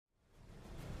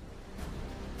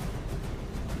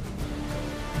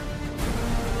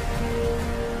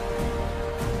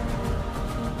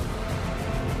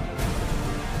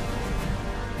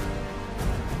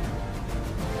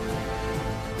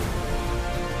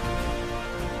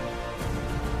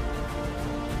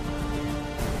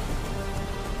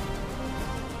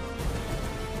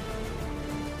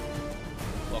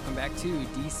back to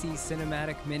DC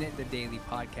Cinematic Minute, the daily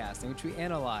podcast in which we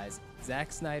analyze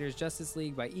Zack Snyder's Justice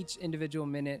League by each individual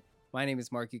minute. My name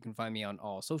is Mark. You can find me on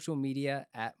all social media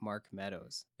at Mark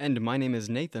Meadows. And my name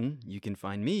is Nathan. You can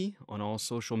find me on all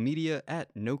social media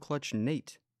at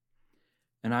NoClutchNate.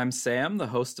 And I'm Sam, the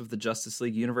host of the Justice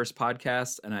League Universe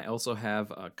podcast, and I also have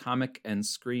a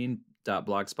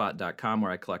comicandscreen.blogspot.com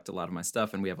where I collect a lot of my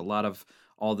stuff, and we have a lot of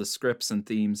all the scripts and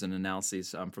themes and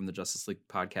analyses from the Justice League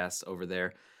podcast over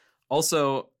there.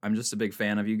 Also, I'm just a big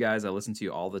fan of you guys. I listen to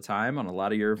you all the time on a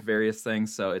lot of your various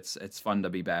things, so it's fun to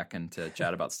be back and to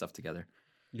chat about stuff together.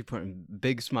 You're putting a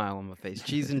big smile on my face,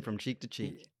 cheesing from cheek to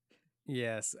cheek.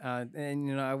 Yes,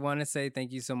 and I want to say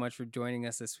thank you so much for joining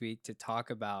us this week to talk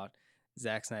about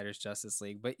Zack Snyder's Justice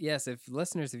League. But yes, if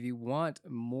you want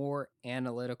more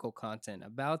analytical content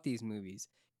about these movies,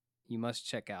 you must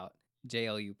check out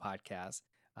JLU Podcast.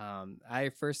 I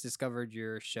first discovered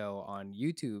your show on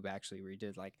YouTube, actually, where you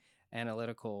did like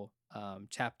analytical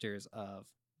chapters of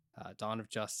Dawn of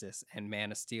Justice and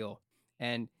Man of Steel,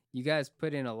 and you guys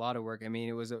put in a lot of work. I mean,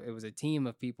 it was a team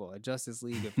of people, a Justice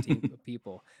League of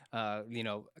people,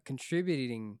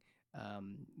 contributing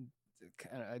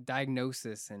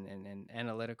diagnosis and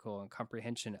analytical and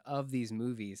comprehension of these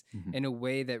movies in a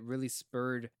way that really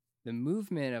spurred the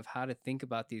movement of how to think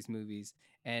about these movies.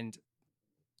 And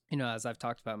as I've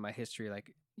talked about in my history,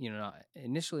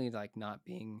 initially not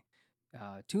being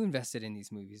too invested in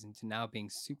these movies, and to now being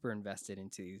super invested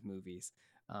into these movies.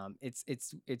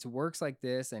 It's works like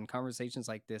this and conversations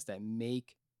like this that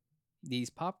make these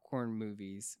popcorn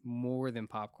movies more than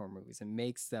popcorn movies, and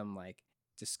makes them like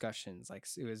discussions, like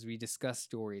as we discuss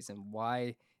stories and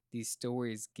why these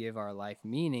stories give our life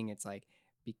meaning. It's like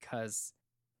because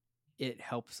it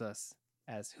helps us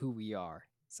as who we are.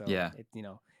 So yeah,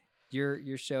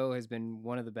 your show has been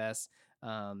one of the best,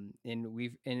 and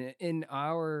we've in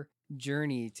our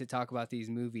journey to talk about these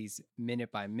movies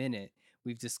minute by minute,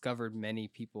 we've discovered many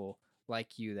people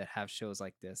like you that have shows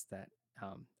like this that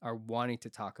are wanting to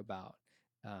talk about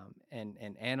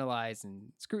and analyze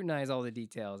and scrutinize all the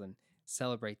details and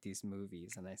celebrate these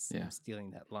movies. And I'm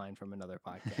stealing that line from another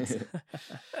podcast.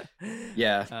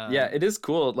 Yeah, it is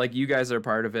cool. Like, you guys are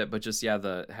part of it, but just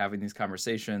the having these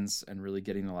conversations and really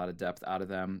getting a lot of depth out of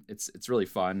them. It's really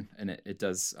fun, and it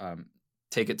does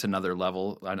take it to another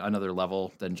level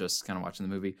than just kind of watching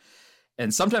the movie.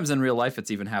 And sometimes in real life, it's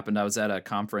even happened. I was at a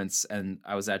conference, and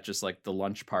I was at just like the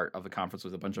lunch part of a conference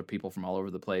with a bunch of people from all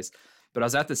over the place. But I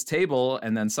was at this table,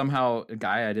 and then somehow a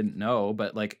guy I didn't know,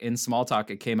 but like in small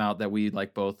talk, it came out that we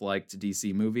like both liked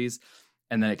DC movies.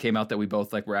 And then it came out that we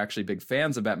both were actually big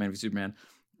fans of Batman v Superman,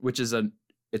 which is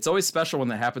it's always special when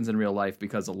that happens in real life,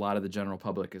 because a lot of the general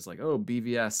public is like, oh,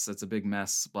 BVS, it's a big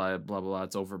mess, blah, blah, blah,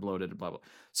 it's overbloated, blah, blah.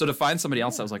 So to find somebody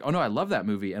else, I was like, oh no, I love that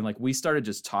movie. And like, we started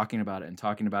just talking about it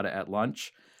at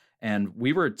lunch. And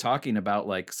we were talking about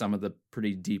like some of the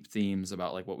pretty deep themes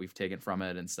about like what we've taken from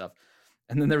it and stuff.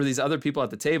 And then there were these other people at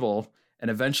the table, and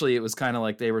eventually it was kind of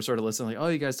like they were sort of listening, like, oh,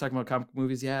 you guys talking about comic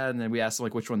movies? Yeah. And then we asked them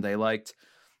like which one they liked.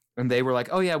 And they were like,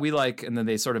 oh yeah, we like, and then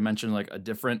they sort of mentioned like a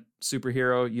different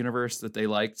superhero universe that they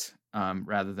liked,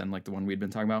 rather than like the one we'd been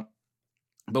talking about.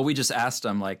 But we just asked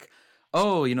them like,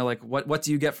 oh, like what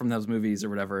do you get from those movies or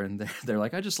whatever? And they're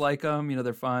like, I just like them,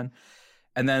 they're fun.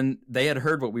 And then they had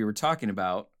heard what we were talking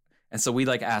about. And so we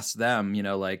like asked them,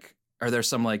 like, are there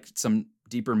some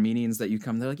deeper meanings that you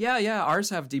come? They're like, yeah, ours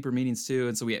have deeper meanings too.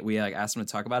 And so we like asked them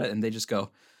to talk about it, and they just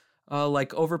go,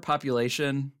 like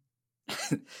overpopulation.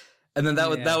 And then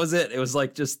that was it. It was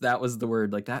like, just, that was the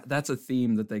word. Like that's a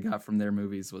theme that they got from their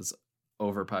movies, was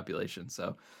overpopulation.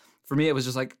 So for me, it was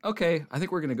just like, okay, I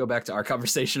think we're going to go back to our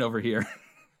conversation over here.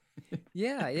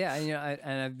 Yeah.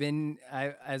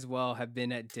 I as well have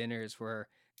been at dinners where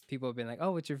people have been like,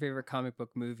 oh, what's your favorite comic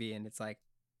book movie? And it's like,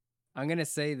 I'm going to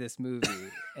say this movie.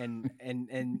 and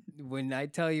when I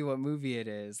tell you what movie it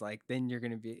is, like, then you're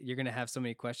going to have so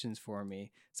many questions for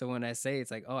me. So when I say,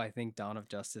 it's like, oh, I think Dawn of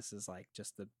Justice is like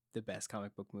just the best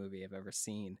comic book movie I've ever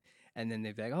seen. And then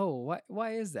they'd be like, oh,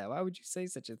 why is that? Why would you say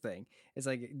such a thing? It's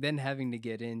like then having to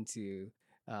get into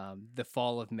the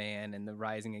fall of man and the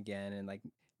rising again, and like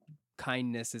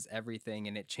kindness is everything,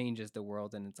 and it changes the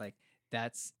world. And it's like,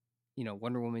 that's,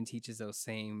 Wonder Woman teaches those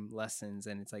same lessons.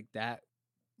 And it's like that,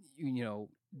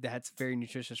 that's very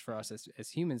nutritious for us as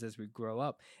humans as we grow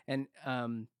up. And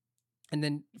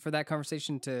then for that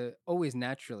conversation to always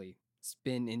naturally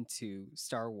spin into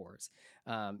Star Wars,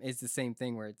 is the same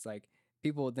thing, where it's like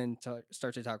people then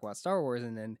start to talk about Star Wars,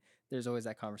 and then there's always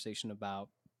that conversation about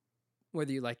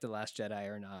whether you like The Last Jedi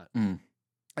or not.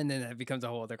 And then it becomes a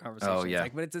whole other conversation. Oh, yeah. It's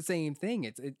like, but it's the same thing.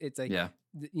 It's like,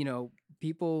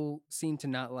 people seem to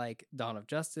not like Dawn of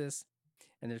Justice,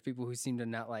 and there's people who seem to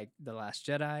not like The Last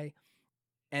Jedi,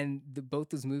 and both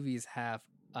those movies have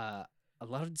a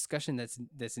lot of discussion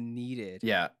that's needed.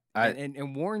 Yeah.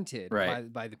 And warranted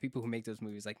right. by the people who make those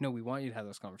movies. Like, no, we want you to have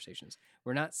those conversations.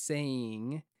 We're not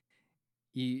saying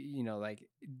you know, like,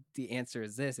 the answer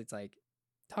is this. It's like,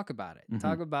 talk about it.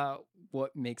 Talk about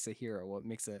what makes a hero, what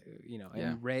makes a, you know,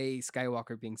 and Rey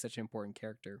Skywalker being such an important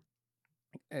character.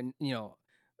 And, you know,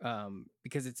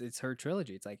 because it's her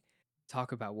trilogy. It's like,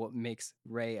 talk about what makes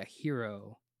Rey a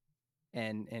hero,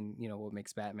 and you know, what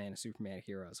makes Batman and Superman a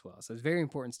hero as well. So it's very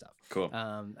important stuff. Cool.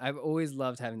 I've always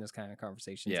loved having those kind of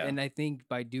conversations. Yeah. And I think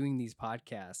by doing these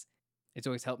podcasts, it's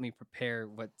always helped me prepare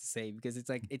what to say, because it's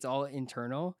like, it's all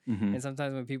internal. And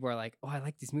sometimes when people are like, oh, I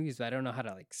like these movies, but I don't know how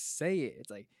to like say it. It's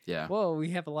like, well,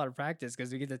 we have a lot of practice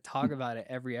because we get to talk about it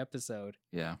every episode.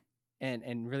 Yeah.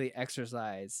 And really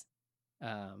exercise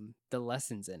the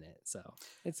lessons in it. So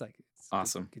it's like, it's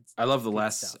awesome. good I love the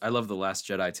stuff. I love The Last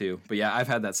Jedi too. But yeah, I've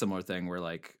had that similar thing where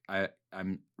like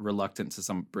I'm reluctant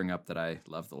to bring up that I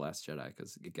love The Last Jedi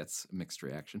because it gets a mixed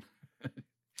reaction.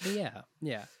 Yeah.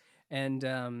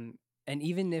 And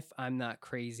even if I'm not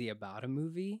crazy about a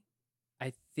movie,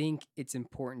 I think it's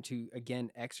important to, again,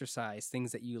 exercise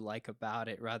things that you like about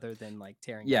it rather than like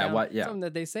tearing down something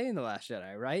that they say in The Last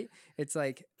Jedi, right? It's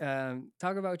like,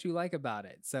 talk about what you like about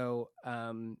it. So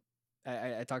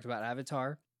I talked about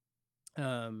Avatar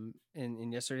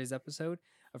in yesterday's episode,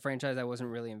 a franchise I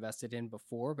wasn't really invested in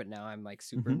before, but now I'm like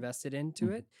super invested into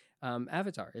it.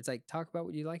 Avatar. It's like, talk about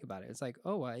what you like about it. It's like,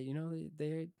 oh, you know,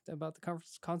 they about the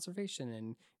conservation,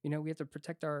 and you know, we have to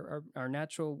protect our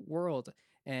natural world,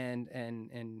 and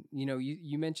you know,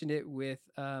 you mentioned it with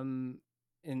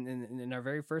in our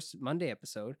very first Monday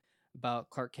episode about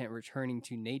Clark Kent returning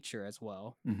to nature as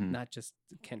well, not just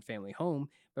Kent family home,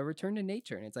 but return to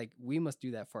nature. And it's like, we must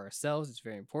do that for ourselves. It's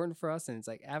very important for us. And it's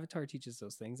like, Avatar teaches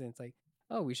those things, and it's like,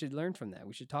 oh, we should learn from that.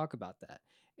 We should talk about that.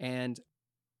 And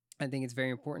I think it's very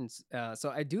important. So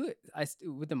I do it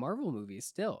with the Marvel movies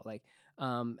still. Like,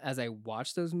 as I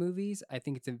watch those movies, I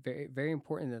think it's a very, very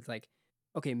important that it's like,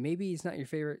 okay, maybe it's not your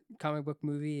favorite comic book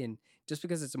movie, and just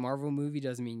because it's a Marvel movie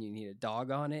doesn't mean you need a dog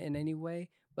on it in any way.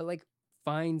 But like,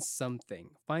 find something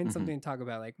to talk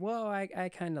about. Like, well, I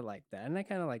kind of like that, and I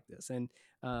kind of like this. And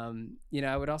you know,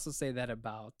 I would also say that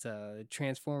about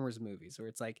Transformers movies, where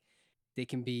it's like, they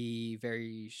can be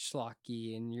very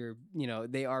schlocky, and you know,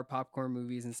 they are popcorn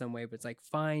movies in some way, but it's like,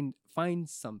 find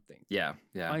something. Yeah.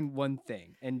 Find one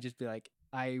thing and just be like,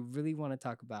 I really want to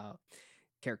talk about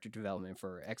character development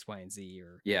for X, Y, and Z,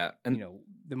 or and you know,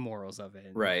 the morals of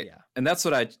it. Right. Yeah. And that's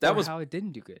what that was how it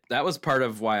didn't do good. That was part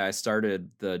of why I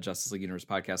started the Justice League Universe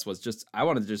podcast, was just, I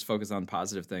wanted to just focus on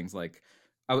positive things. Like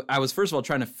I was first of all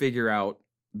trying to figure out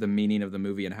the meaning of the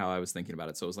movie and how I was thinking about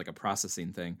it. So it was like a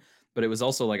processing thing. But it was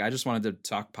also like, I just wanted to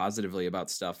talk positively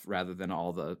about stuff rather than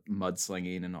all the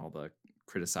mudslinging and all the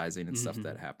criticizing and stuff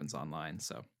that happens online.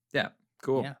 So yeah,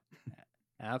 cool. Yeah,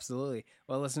 absolutely.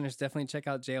 Well, listeners, definitely check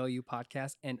out JLU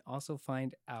podcast, and also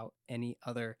find out any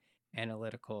other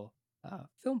analytical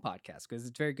film podcasts, because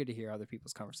it's very good to hear other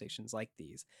people's conversations like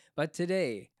these. But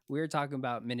today we're talking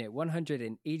about minute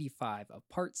 185 of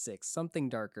part 6, Something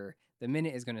Darker. The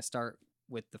minute is going to start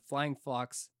with the flying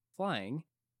flocks flying,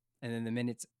 and then the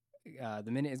minute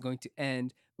is going to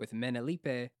end with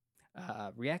Menelipe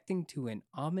reacting to an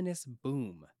ominous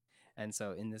boom. And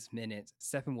so in this minute,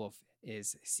 Steppenwolf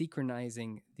is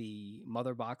synchronizing the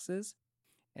mother boxes,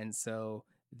 and so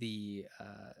the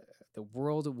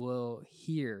world will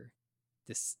hear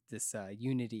this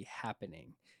unity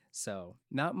happening. So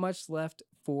not much left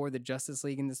for the Justice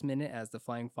League in this minute, as the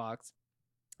Flying Fox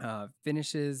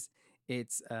finishes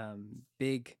its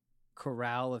big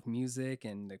chorale of music,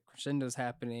 and the crescendo's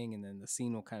happening, and then the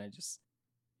scene will kind of just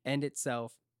end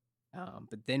itself.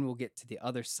 But then we'll get to the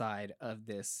other side of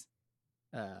this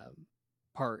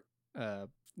part,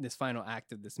 this final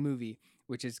act of this movie,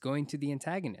 which is going to the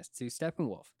antagonist, to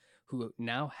Steppenwolf, who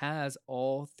now has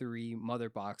all 3 mother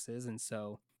boxes. And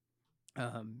so,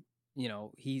 you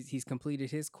know, he's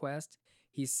completed his quest.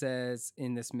 He says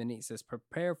in this minute, he says,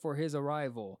 prepare for his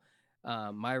arrival.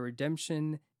 My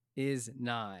redemption is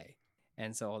nigh.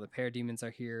 And so all the parademons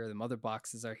are here. The mother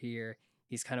boxes are here.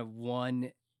 He's kind of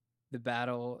won the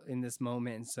battle in this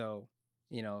moment. And so,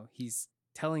 you know, he's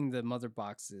telling the mother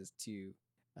boxes to,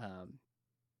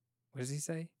 what does he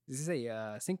say? Does he say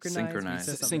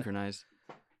synchronize? Synchronize.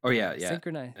 Oh yeah.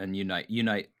 Synchronize. And unite,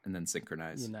 and then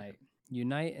synchronize.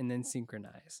 Unite, and then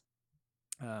synchronize.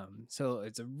 So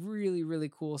it's a really,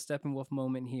 really cool Steppenwolf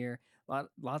moment here.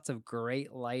 Lots of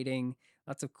great lighting,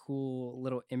 lots of cool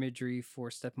little imagery for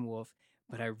Steppenwolf.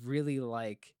 But I really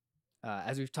like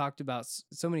as we've talked about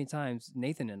so many times,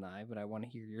 Nathan and I, but I want to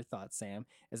hear your thoughts, Sam,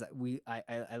 is that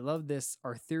I love this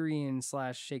Arthurian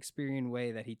 / Shakespearean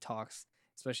way that he talks,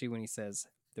 especially when he says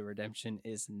the redemption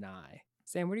is nigh.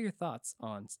 Sam, what are your thoughts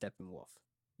on Steppenwolf?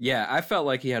 Yeah, I felt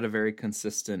like he had a very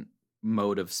consistent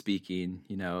mode of speaking.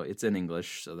 You know, it's in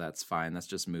English, so that's fine. That's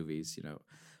just movies, you know.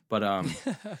 But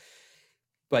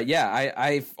but yeah,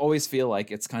 I always feel like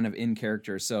it's kind of in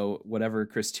character. So whatever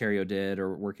Chris Terrio did,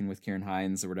 or working with Kieran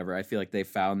Hines or whatever, I feel like they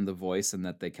found the voice and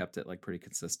that they kept it like pretty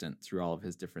consistent through all of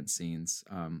his different scenes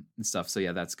and stuff. So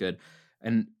yeah, that's good.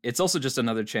 And it's also just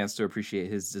another chance to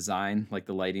appreciate his design. Like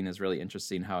the lighting is really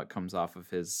interesting, how it comes off of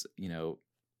his, you know,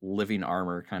 living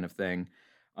armor kind of thing.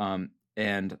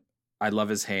 And I love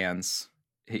his hands.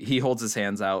 He holds his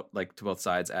hands out like to both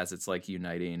sides as it's like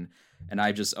uniting. And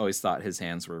I just always thought his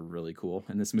hands were really cool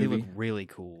in this movie. They look really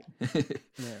cool.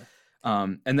 Yeah.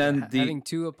 And then having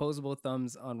two opposable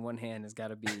thumbs on one hand has got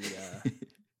to be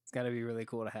it's got to be really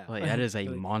cool to have. Like, that is a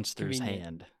Really monster's convenient.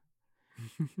 hand.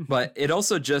 But it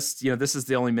also just, you know, this is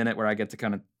the only minute where I get to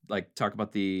kind of like talk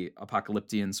about the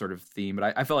apocalyptian sort of theme.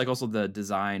 But I felt like also the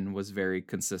design was very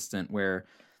consistent, where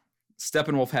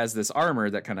Steppenwolf has this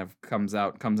armor that kind of comes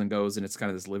and goes, and it's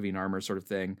kind of this living armor sort of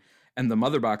thing. And the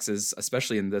mother boxes,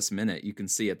 especially in this minute, you can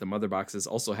see it. The mother boxes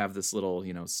also have this little,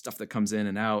 you know, stuff that comes in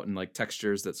and out, and like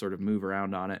textures that sort of move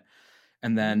around on it.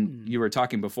 And then you were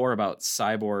talking before about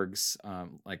Cyborg's,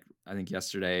 like I think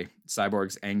yesterday,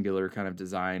 Cyborg's angular kind of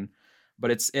design, but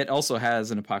it also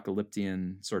has an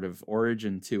apocalyptian sort of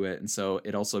origin to it. And so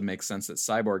it also makes sense that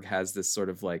Cyborg has this sort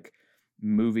of like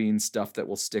moving stuff that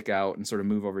will stick out and sort of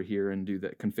move over here and do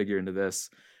that, configure into this.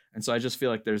 And so I just feel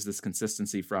like there's this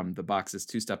consistency from the boxes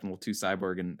to Steppenwolf to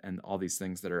Cyborg and all these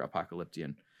things that are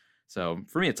apocalyptian. So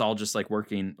for me, it's all just like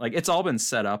working, like it's all been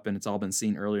set up and it's all been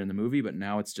seen earlier in the movie, but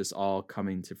now it's just all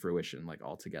coming to fruition, like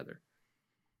all together.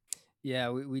 Yeah,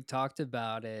 we talked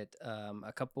about it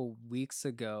a couple weeks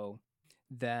ago,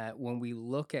 that when we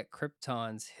look at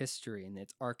Krypton's history and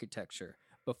its architecture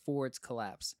before its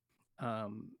collapse,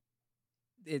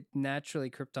 it naturally,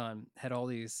 Krypton had all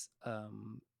these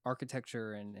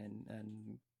architecture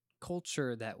and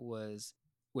culture that was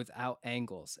without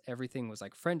angles. Everything was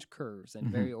like French curves and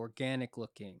very organic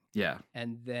looking. Yeah.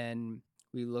 And then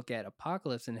we look at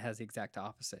Apocalypse and it has the exact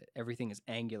opposite. Everything is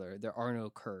angular. There are no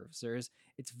curves.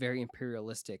 It's very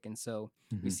imperialistic. And so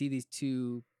we see these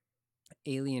two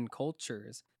alien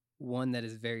cultures, one that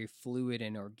is very fluid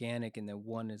and organic, and then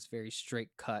one is very straight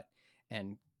cut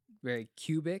and very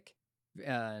cubic.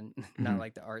 Not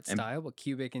like the art style, but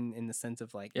cubic in the sense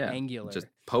of like angular, just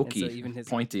pokey, and so even his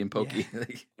pointy and pokey,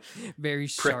 very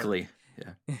sharp. prickly.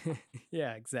 Yeah,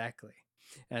 yeah, exactly.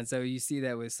 And so you see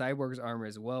that with Cyborg's armor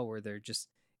as well, where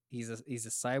he's a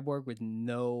cyborg with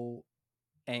no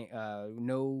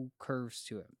curves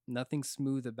to it, nothing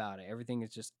smooth about it. Everything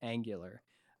is just angular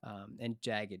and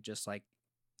jagged, just like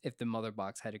if the mother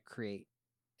box had to create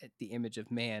the image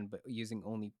of man, but using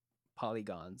only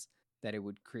polygons, that it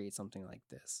would create something like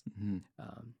this.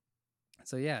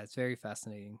 So yeah, it's very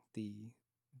fascinating. The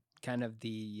kind of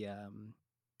the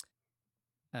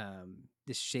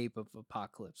shape of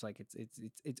Apocalypse, like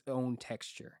its own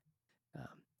texture.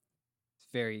 It's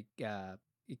very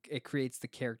it creates the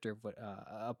character of what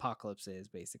Apocalypse is,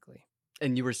 basically.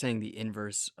 And you were saying the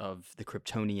inverse of the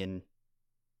Kryptonian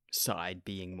side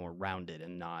being more rounded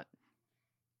and not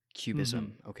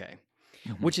cubism. Okay.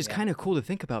 Which is kind of cool to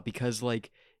think about, because like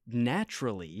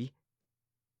naturally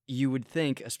you would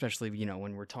think, especially, you know,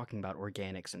 when we're talking about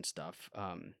organics and stuff,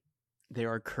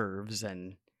 there are curves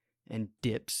and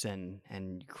dips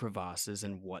and crevasses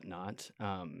and whatnot.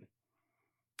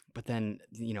 But then,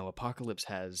 you know, Apocalypse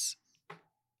has,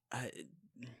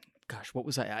 gosh, what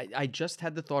was I just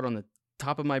had the thought on the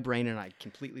top of my brain and I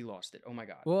completely lost it. Oh my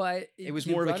God. Well, it was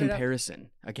more of a comparison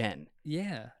again.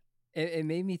 Yeah. It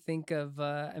made me think of,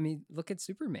 I mean, look at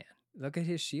Superman. Look at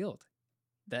his shield.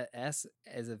 That S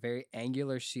is a very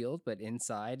angular shield, but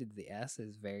inside the S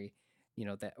is very, you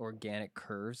know, that organic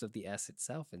curves of the S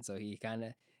itself. And so he kind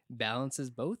of balances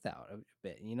both out a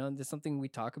bit. You know, there's something we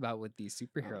talk about with these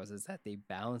superheroes is that they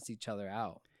balance each other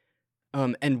out.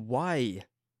 And why,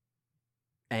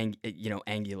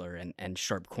 angular and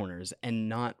sharp corners and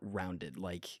not rounded,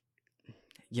 like,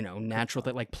 you know, natural,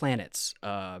 like planets,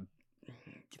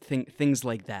 things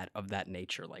like that, of that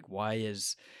nature. Like, why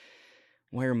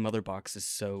are mother boxes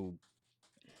so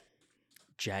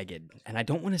jagged? And I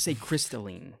don't want to say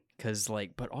crystalline, because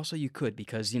like, but also you could,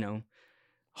 because, you know,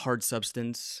 hard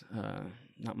substance,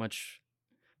 not much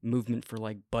movement for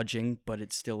like budging, but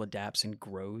it still adapts and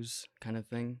grows, kind of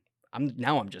thing. I'm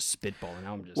just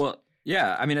spitballing. Well,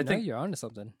 yeah. I mean, I think you're onto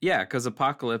something. Yeah, because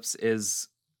Apocalypse is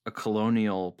a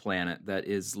colonial planet that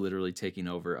is literally taking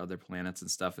over other planets and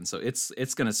stuff, and so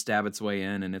it's gonna stab its way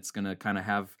in, and it's gonna kind of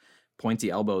have pointy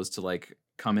elbows to like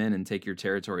come in and take your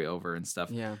territory over and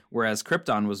stuff. Yeah. Whereas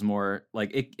Krypton was more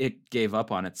like it gave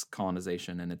up on its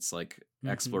colonization and its like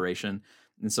exploration,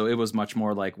 and so it was much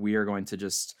more like we are going to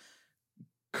just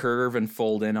curve and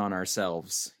fold in on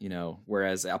ourselves, you know.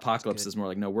 Whereas Apocalypse is more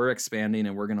like, no, we're expanding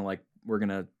and we're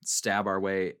gonna stab our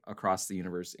way across the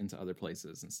universe into other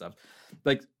places and stuff.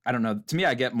 Like, I don't know, to me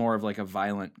I get more of like a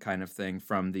violent kind of thing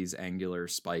from these angular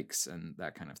spikes and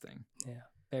that kind of thing. Yeah,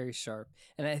 very sharp.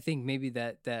 And I think maybe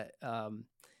that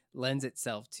lends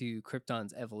itself to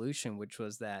Krypton's evolution, which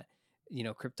was that, you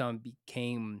know, Krypton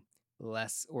became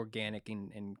less organic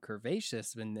and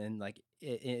curvaceous, and then like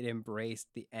it embraced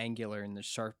the angular and the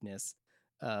sharpness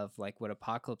of like what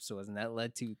Apocalypse was, and that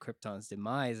led to Krypton's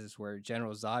demise, is where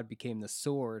General Zod became the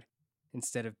sword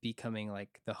instead of becoming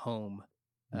like the home,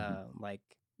 like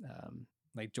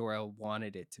Jor-El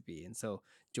wanted it to be. And so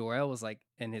Jor-El was like,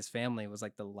 and his family was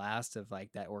like the last of like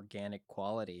that organic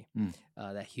quality,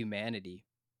 that humanity.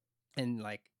 And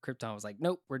like Krypton was like,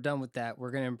 nope, we're done with that.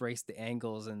 We're gonna embrace the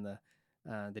angles and the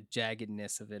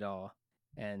jaggedness of it all.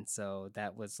 And so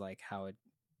that was like how it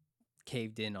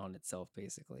caved in on itself,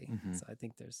 basically. So I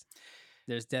think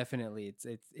there's definitely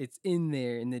it's in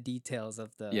there in the details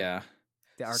of the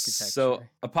architecture. So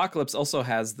Apocalypse also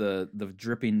has the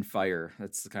dripping fire.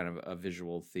 That's kind of a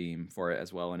visual theme for it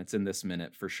as well, and it's in this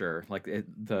minute for sure. Like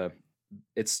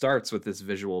it starts with this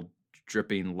visual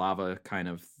dripping lava kind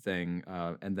of thing,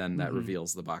 and then that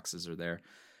reveals the boxes are there.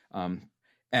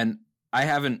 And I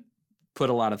haven't put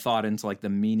a lot of thought into like the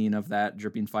meaning of that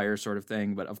dripping fire sort of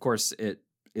thing, but of course it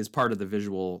is part of the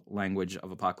visual language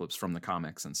of Apocalypse from the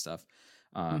comics and stuff.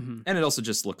 And it also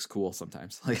just looks cool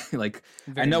sometimes. Like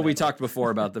I know we talked before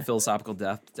about the philosophical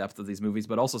depth of these movies,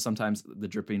 but also sometimes the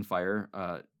dripping fire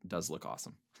does look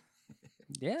awesome.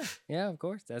 Yeah, of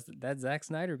course. That's Zack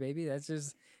Snyder, baby. That's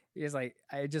just, it's like,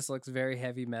 it just looks very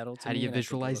heavy metal to me. How do you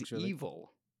visualize really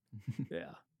evil?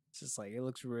 Yeah, it's just like, it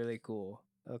looks really cool.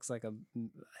 It looks like a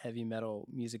heavy metal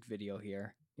music video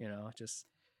here, you know, just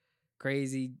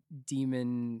crazy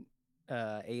demon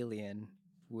alien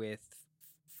with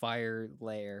fire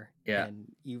layer and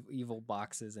evil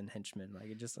boxes and henchmen. Like,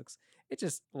 it's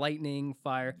just lightning,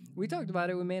 fire. We talked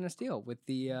about it with Man of Steel with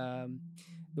the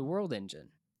World Engine.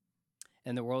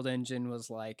 And the World Engine was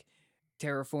like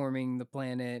terraforming the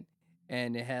planet,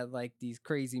 and it had like these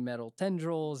crazy metal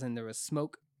tendrils, and there was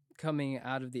smoke coming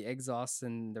out of the exhausts,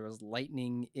 and there was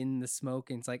lightning in the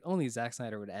smoke. And it's like, only Zack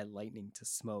Snyder would add lightning to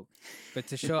smoke. But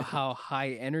to show how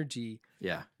high energy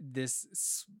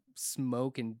this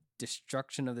smoke and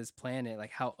destruction of this planet,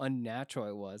 like how unnatural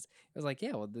it was like,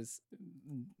 yeah, well, this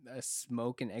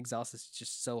smoke and exhaust is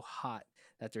just so hot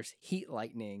that there's heat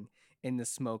lightning in the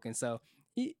smoke. And so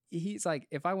he's like,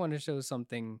 if I want to show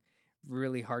something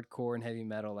really hardcore and heavy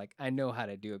metal, like, I know how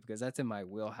to do it because that's in my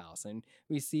wheelhouse. And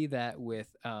we see that with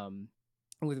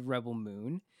Rebel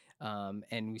Moon,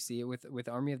 and we see it with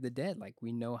Army of the Dead. Like,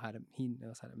 he knows how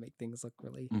to make things look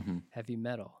really heavy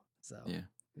metal. So yeah,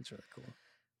 it's really cool.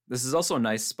 This is also a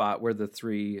nice spot where the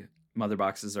three mother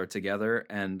boxes are together,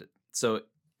 and so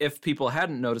if people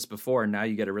hadn't noticed before, now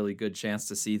you get a really good chance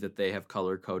to see that they have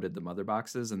color coded the mother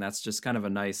boxes, and that's just kind of a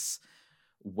nice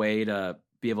way to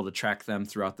be able to track them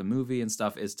throughout the movie and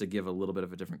stuff, is to give a little bit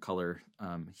of a different color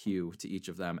hue to each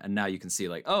of them. And now you can see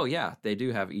like, oh yeah, they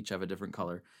do each have a different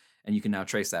color. And you can now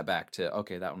trace that back to,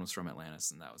 okay, that one was from Atlantis.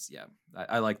 And that was,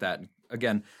 I like that.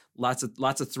 Again, lots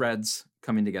of threads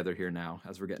coming together here now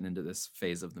as we're getting into this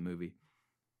phase of the movie.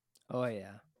 Oh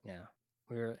yeah.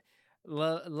 We're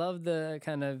love the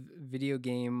kind of video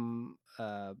game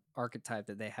archetype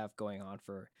that they have going on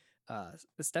for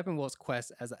Steppenwolf's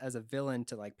quest as a villain,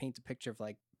 to like paint a picture of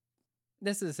like,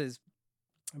 this is his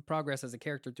progress as a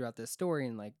character throughout this story,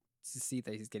 and like to see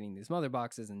that he's getting these mother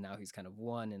boxes, and now he's kind of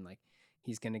won, and like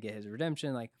he's gonna get his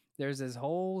redemption. Like, there's this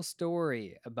whole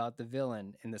story about the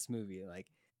villain in this movie.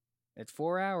 Like, it's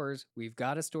 4 hours. We've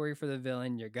got a story for the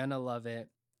villain. You're gonna love it,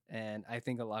 and I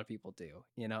think a lot of people do,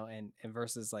 you know. And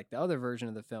versus like the other version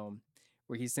of the film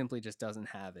where he simply just doesn't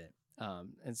have it.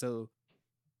 And so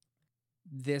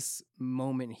this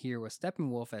moment here with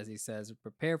Steppenwolf, as he says,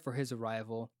 prepare for his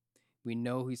arrival. We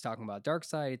know he's talking about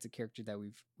Darkseid. It's a character that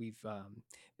we've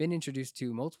been introduced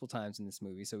to multiple times in this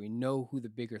movie, so we know who the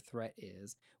bigger threat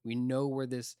is. We know where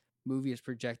this movie is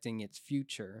projecting its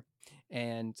future,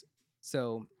 and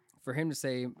so for him to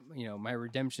say, you know, my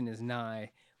redemption is nigh,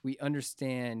 we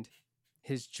understand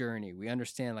his journey. We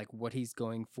understand like what he's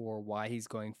going for, why he's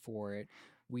going for it.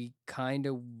 We kind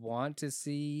of want to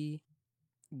see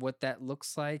what that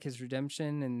looks like, his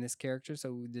redemption and this character.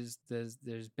 So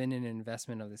there's been an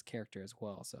investment of this character as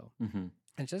well. So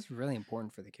it's just really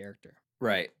important for the character.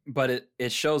 Right. But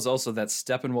it shows also that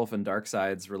Steppenwolf and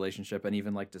Darkseid's relationship, and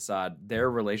even like Desaad, their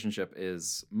relationship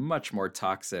is much more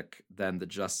toxic than the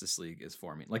Justice League is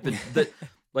forming. Like the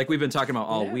like we've been talking about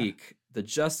all week, the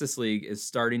Justice League is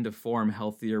starting to form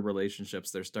healthier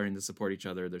relationships. They're starting to support each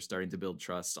other. They're starting to build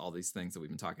trust, all these things that we've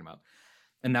been talking about.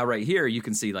 And now right here, you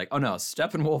can see like, oh no,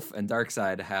 Steppenwolf and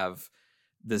Darkseid have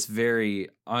this very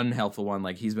unhelpful one.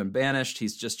 Like he's been banished.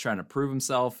 He's just trying to prove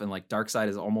himself. And like Darkseid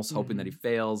is almost hoping that he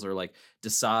fails, or like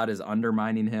Desaad is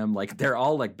undermining him. Like they're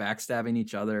all like backstabbing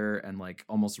each other and like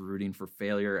almost rooting for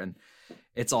failure. And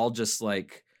it's all just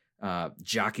like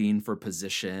jockeying for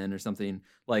position or something.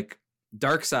 Like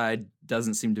Darkseid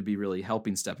doesn't seem to be really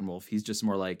helping Steppenwolf. He's just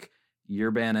more like,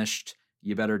 you're banished.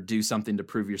 You better do something to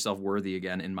prove yourself worthy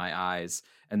again in my eyes.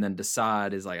 And then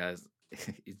Desaad is like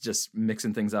just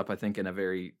mixing things up, I think, in a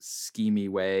very schemy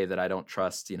way that I don't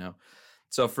trust, you know?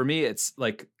 So for me, it's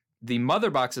like the mother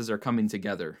boxes are coming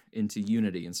together into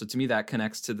unity. And so to me, that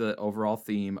connects to the overall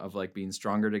theme of like being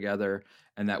stronger together,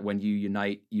 and that when you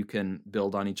unite, you can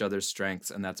build on each other's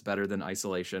strengths. And that's better than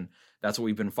isolation. That's what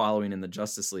we've been following in the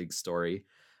Justice League story.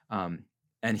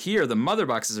 And here the mother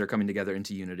boxes are coming together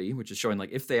into unity, which is showing like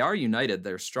if they are united,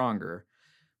 they're stronger.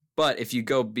 But if you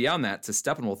go beyond that to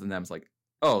Steppenwolf and them, it's like,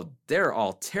 oh, they're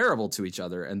all terrible to each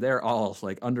other, and they're all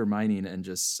like undermining and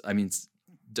just, I mean,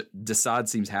 Desaad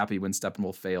seems happy when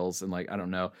Steppenwolf fails, and like, I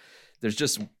don't know, there's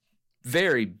just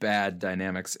very bad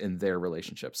dynamics in their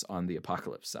relationships on the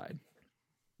Apocalypse side.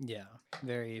 Yeah,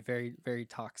 very, very, very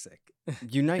toxic.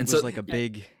 Unite was like a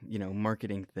big,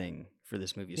 marketing thing for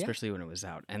this movie, especially when it was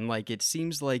out. And like, it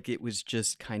seems like it was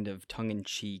just kind of tongue in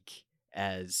cheek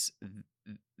as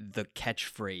the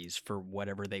catchphrase for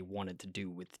whatever they wanted to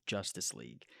do with Justice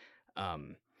League.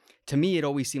 To me, it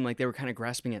always seemed like they were kind of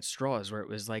grasping at straws, where it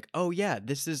was like, oh yeah,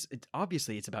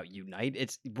 obviously it's about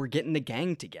Unite. We're getting the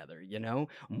gang together,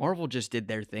 Marvel just did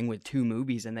their thing with 2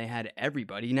 movies and they had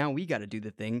everybody. Now we got to do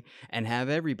the thing and have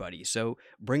everybody. So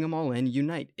bring them all in,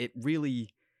 unite. It really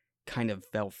kind of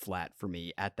fell flat for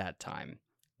me at that time.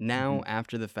 Now,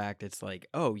 after the fact, it's like,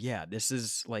 oh yeah, this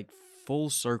is like full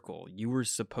circle. You were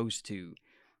supposed to,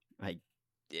 like,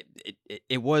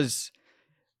 it was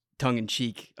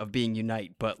tongue-in-cheek of being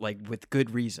unite, but like with good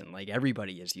reason. Like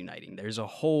everybody is uniting. There's a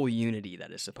whole unity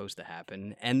that is supposed to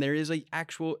happen, and there is a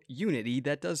actual unity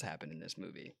that does happen in this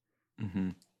movie.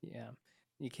 Yeah,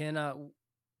 you cannot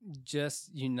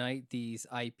just unite these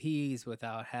IPs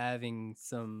without having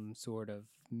some sort of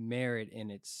merit in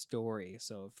its story.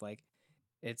 So if like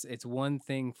it's one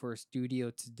thing for a studio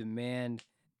to demand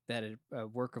that a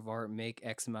work of art make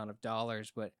X amount of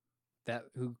dollars, but that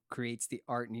who creates the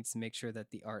art needs to make sure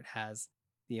that the art has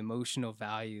the emotional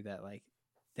value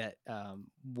that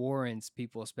warrants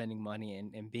people spending money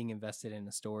and being invested in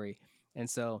a story. And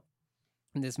so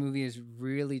this movie has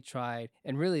really tried,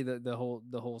 and really the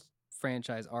whole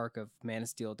franchise arc of Man of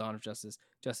Steel, Dawn of Justice,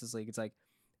 Justice League, it's like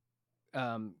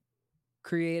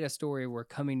create a story where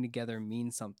coming together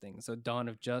means something. So Dawn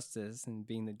of Justice, and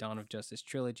being the Dawn of Justice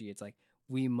trilogy, it's like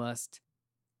we must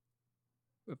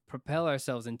propel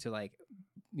ourselves into like,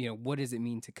 what does it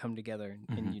mean to come together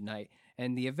and unite?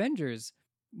 And the Avengers,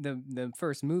 the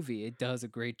first movie, it does a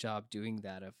great job doing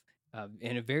that of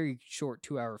in a very short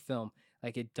 2-hour film.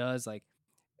 Like it does like,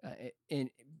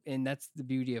 and that's the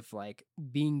beauty of like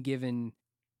being given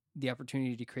the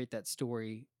opportunity to create that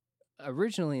story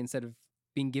originally, instead of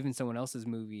being given someone else's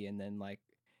movie and then like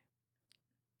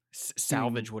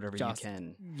salvage whatever you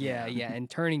can. Yeah. And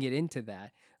turning it into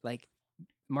that. Like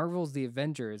Marvel's The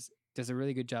Avengers does a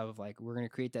really good job of like, we're going to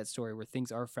create that story where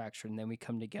things are fractured and then we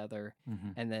come together.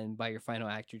 And then by your final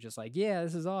act, you're just like, yeah,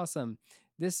 this is awesome.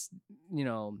 This,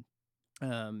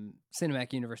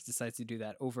 cinematic universe decides to do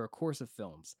that over a course of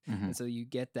films. And so you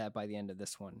get that by the end of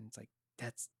this one. It's like,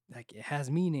 that's like, it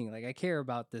has meaning. Like I care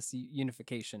about this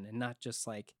unification and not just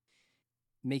like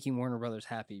making Warner Brothers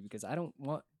happy, because I don't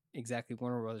want exactly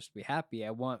Warner Brothers to be happy.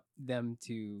 I want them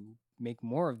to make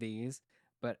more of these,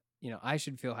 but I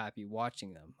should feel happy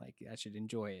watching them. Like I should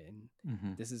enjoy it.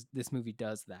 And this movie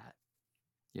does that.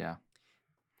 Yeah.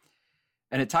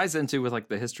 And it ties into with like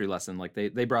the history lesson. Like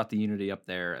they brought the unity up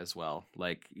there as well.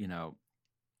 Like,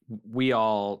 we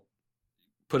all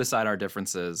put aside our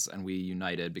differences and we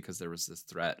united because there was this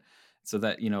threat. So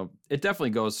that, it definitely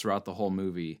goes throughout the whole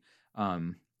movie.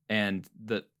 And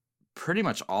pretty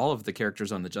much all of the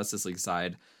characters on the Justice League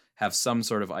side have some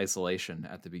sort of isolation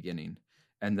at the beginning.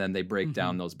 And then they break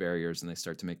down those barriers and they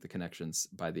start to make the connections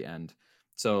by the end.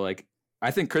 So like,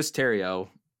 I think Chris Terrio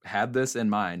had this in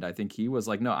mind. I think he was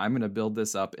like, no, I'm going to build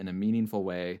this up in a meaningful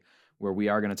way where we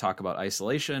are going to talk about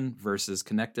isolation versus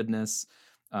connectedness,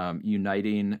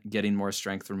 uniting, getting more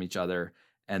strength from each other.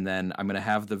 And then I'm going to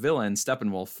have the villain,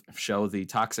 Steppenwolf, show the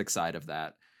toxic side of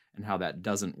that and how that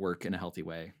doesn't work in a healthy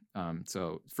way.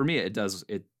 So for me, it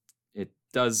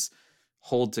does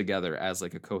hold together as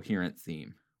like a coherent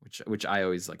theme, which I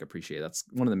always like appreciate. That's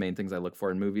one of the main things I look for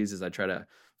in movies is I try to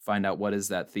find out what is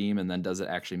that theme, and then does it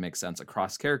actually make sense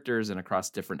across characters and across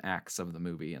different acts of the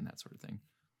movie and that sort of thing.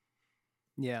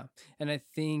 Yeah, and I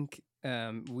think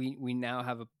we now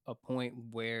have a point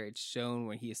where it's shown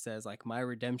when he says like my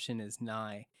redemption is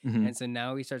nigh, and so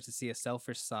now we start to see a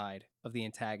selfish side of the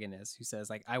antagonist who says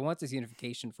like I want this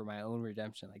unification for my own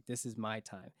redemption. Like this is my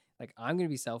time. Like I'm gonna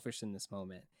be selfish in this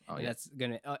moment, and that's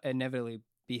gonna inevitably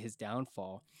be his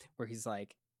downfall. Where he's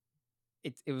like,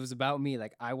 it was about me.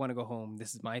 Like I want to go home.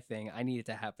 This is my thing. I need it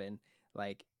to happen.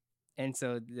 Like. And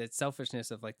so the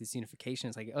selfishness of like this unification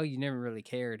is like, oh, you never really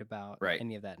cared about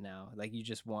any of that now. Like you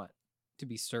just want to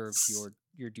be served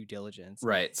your due diligence.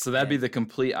 Right. So that'd be the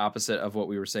complete opposite of what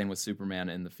we were saying with Superman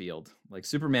in the Field. Like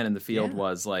Superman in the Field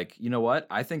was like, you know what?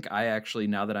 I think I actually,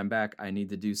 now that I'm back, I need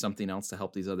to do something else to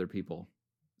help these other people.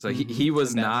 So he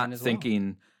was not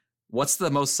thinking, what's the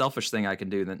most selfish thing I can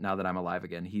do now that I'm alive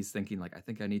again? He's thinking like, I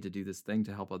think I need to do this thing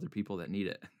to help other people that need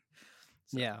it.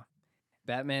 So. Yeah.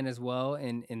 Batman as well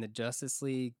in the Justice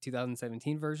League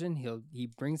 2017 version, he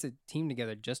brings a team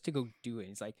together just to go do it.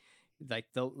 He's like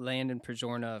they'll land in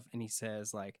Prajornov and he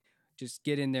says like just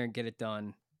get in there and get it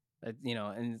done. You know,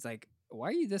 and it's like, why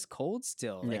are you this cold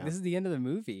still? Like this is the end of the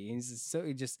movie. And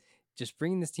he's just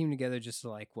bringing this team together just to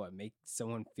like make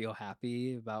someone feel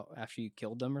happy about after you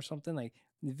killed them or something. Like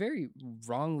very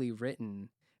wrongly written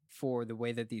for the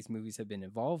way that these movies have been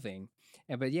evolving.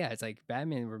 But yeah, it's like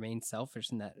Batman remains selfish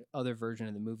in that other version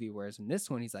of the movie, whereas in this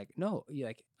one he's like, no,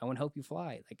 like I want to help you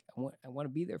fly. Like I want to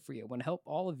be there for you. I want to help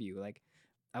all of you. Like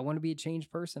I want to be a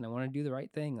changed person. I want to do the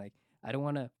right thing. Like I don't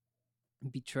want to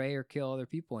betray or kill other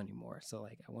people anymore. So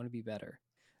like I want to be better.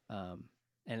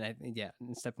 And I think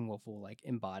and Steppenwolf will like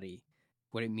embody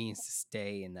what it means to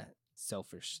stay in that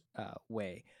selfish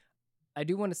way. I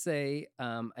do want to say,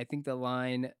 I think the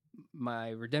line, my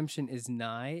redemption is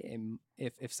nigh, and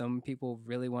if some people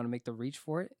really want to make the reach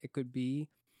for it, it could be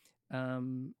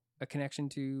a connection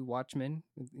to Watchmen,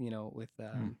 you know, with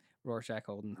Rorschach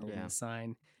holding the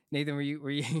sign. Nathan, were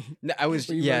you? No, I was.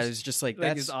 Yeah, it was just like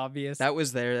that's it's obvious. That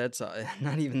was there. That's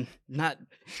not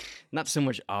so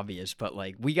much obvious, but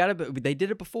like they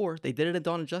did it before. They did it at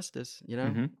Dawn of Justice. You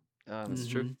know, that's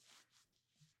true.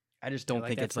 I just don't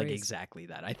think it's like exactly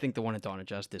that. I think the one at Dawn of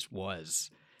Justice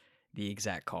was the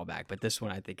exact callback, but this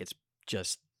one I think it's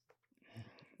just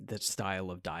the style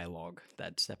of dialogue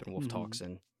that Steppenwolf talks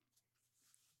in.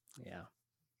 Yeah.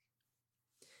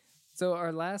 So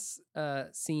our last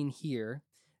scene here,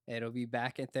 it'll be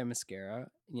back at Themyscira.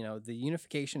 You know, the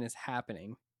unification is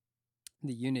happening.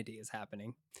 The unity is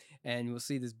happening. And we'll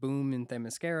see this boom in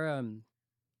Themyscira. And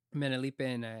Menelippe,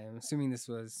 and I'm assuming this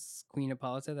was Queen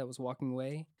Hippolyta that was walking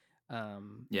away.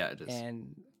 It is.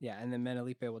 And then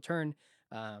Menelippe will turn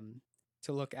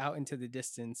to look out into the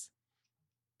distance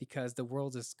because the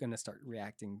world is going to start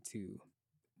reacting to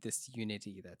this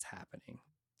unity that's happening.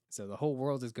 So the whole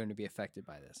world is going to be affected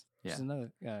by this. Which is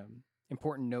another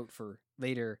important note for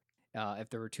later if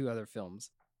there were two other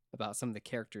films about some of the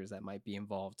characters that might be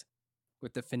involved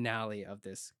with the finale of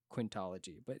this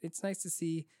quintology. But it's nice to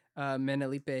see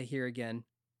Menelippe here again,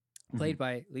 played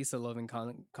by Lisa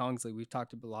Loven-Kongsley. We've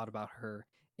talked a lot about her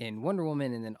in Wonder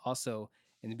Woman, and then also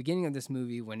in the beginning of this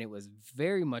movie when it was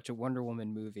very much a Wonder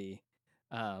Woman movie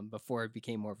before it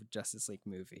became more of a Justice League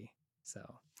movie.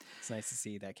 So it's nice to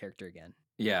see that character again.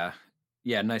 Yeah,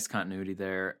 nice continuity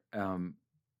there.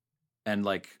 And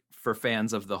like for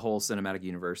fans of the whole cinematic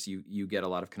universe, you get a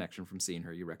lot of connection from seeing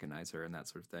her. You recognize her and that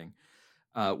sort of thing.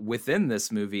 Within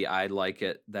this movie, I like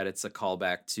it that it's a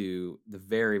callback to the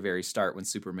very, very start when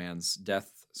Superman's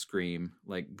death scream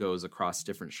like goes across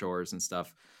different shores and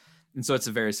stuff. And so it's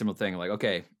a very similar thing. Like,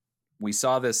 okay, we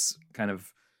saw this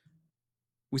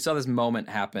moment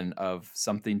happen of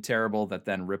something terrible that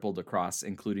then rippled across,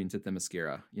 including to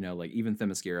Themyscira. You know, like even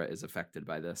Themyscira is affected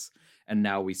by this. And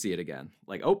now we see it again.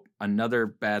 Like, oh, another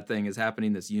bad thing is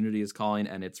happening. This unity is calling,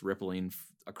 and it's rippling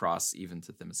across even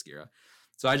to Themyscira.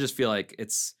 So I just feel like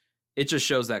it just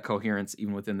shows that coherence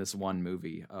even within this one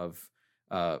movie of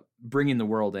bringing the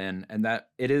world in, and that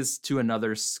it is to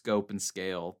another scope and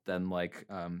scale than like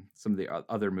some of the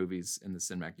other movies in the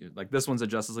cinematic universe. Like this one's a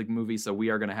Justice League movie, so we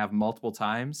are going to have multiple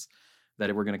times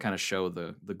that we're going to kind of show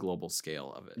the global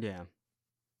scale of it. Yeah.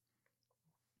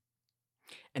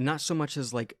 and not so much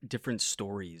as like different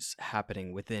stories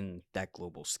happening within that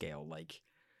global scale. Like,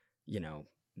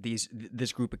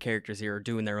 this group of characters here are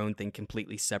doing their own thing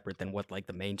completely separate than what like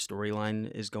the main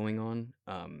storyline is going on.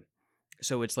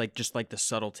 So it's like just like the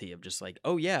subtlety of just like,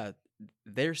 oh yeah,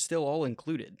 they're still all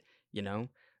included,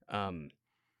 Um,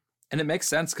 and it makes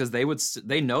sense because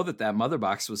they know that mother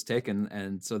box was taken,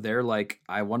 and so they're like,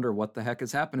 I wonder what the heck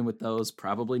is happening with those.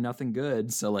 Probably nothing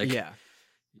good. So like, yeah.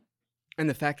 And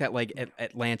the fact that like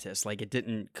Atlantis, like it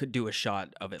could do a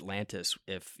shot of Atlantis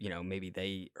if maybe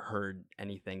they heard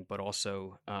anything, but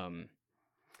also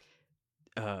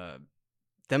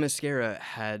Themyscira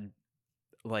had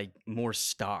like more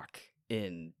stock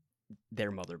in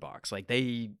their mother box. Like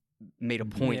they made a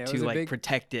point to like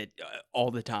protect it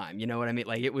all the time. You know what I mean?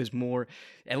 Like it was more.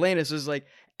 Atlantis was like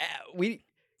we're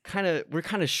kind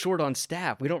of short on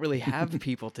staff. We don't really have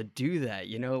people to do that.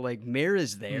 Like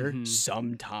Mira's there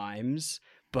sometimes,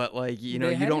 but like you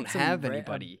don't have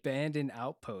anybody. Abandoned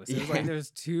outposts. It was like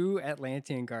there's 2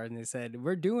 Atlantean guards, and they said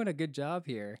we're doing a good job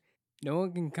here. No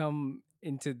one can come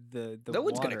into the no water.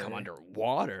 One's gonna come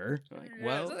underwater. Like,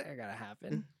 well, that gotta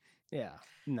happen. Yeah,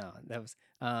 no, that was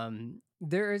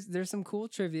there's some cool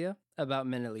trivia about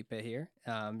Menelipe here.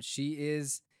 She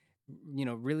is,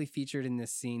 really featured in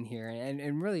this scene here,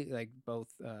 and really like both,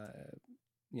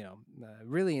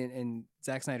 really in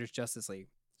Zack Snyder's Justice League.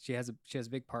 She has a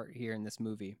big part here in this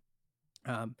movie.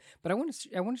 But I want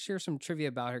to share some trivia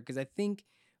about her because I think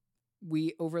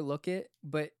we overlook it,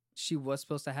 but she was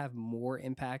supposed to have more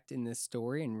impact in this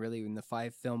story, and really in the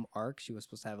 5-film arc, she was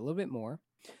supposed to have a little bit more.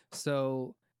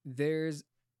 So there's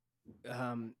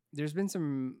been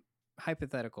some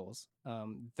hypotheticals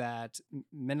that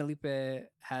Menelipe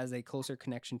has a closer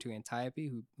connection to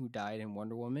Antiope, who died in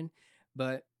Wonder Woman,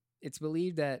 but it's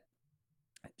believed that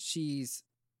she's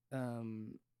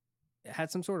had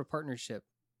some sort of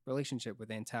relationship with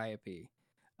Antiope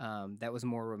that was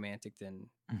more romantic than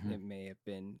it may have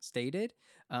been stated,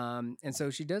 and so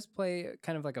she does play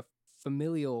kind of like a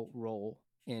familial role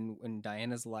in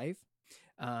Diana's life.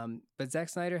 But Zack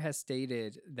Snyder has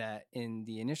stated that in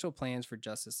the initial plans for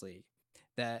Justice League,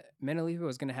 that Menelipe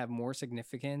was going to have more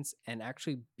significance and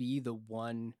actually be the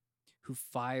one who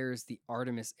fires the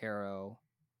Artemis arrow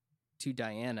to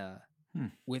Diana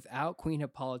without Queen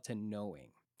Hippolyta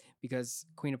knowing, because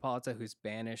Queen Hippolyta, who's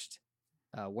banished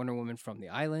Wonder Woman from the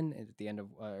island at the end of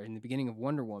in the beginning of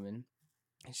Wonder Woman,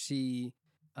 she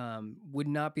would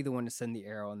not be the one to send the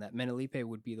arrow, and that Menelipe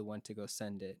would be the one to go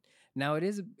send it. Now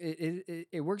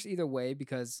it works either way,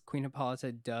 because Queen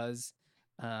Hippolyta does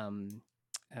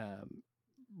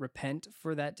repent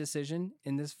for that decision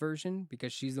in this version,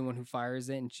 because she's the one who fires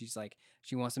it, and she's like,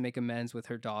 she wants to make amends with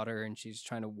her daughter, and she's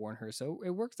trying to warn her. So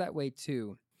it works that way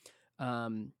too.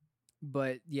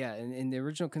 But yeah, in the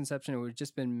original conception, it would have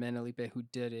just been Menelipe who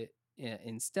did it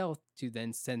in stealth to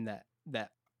then send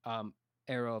that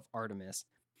arrow of Artemis.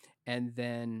 And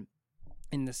then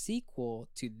in the sequel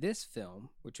to this film,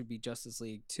 which would be Justice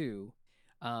League 2,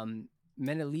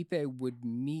 Menelipe would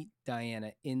meet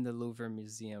Diana in the Louvre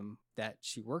Museum that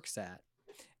she works at.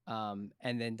 And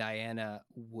then Diana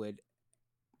would,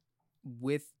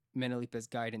 with Menelipe's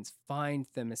guidance, find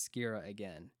Themyscira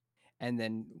again. And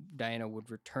then Diana would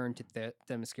return to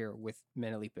Themyscira with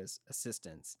Menelipe's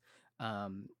assistance.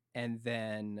 And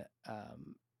then,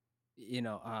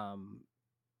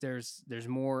 there's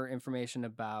more information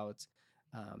about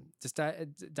just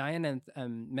Diana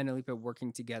and Menelipe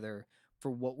working together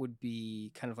for what would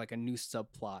be kind of like a new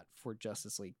subplot for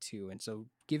Justice League 2. And so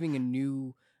giving a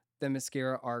new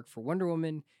Themyscira arc for Wonder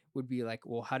Woman would be like,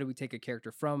 well, how do we take a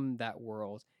character from that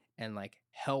world and like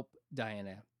help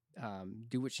Diana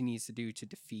do what she needs to do to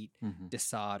defeat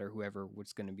Desaad or whoever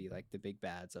was going to be like the big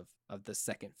bads of the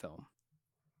second film,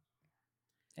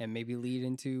 and maybe lead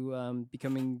into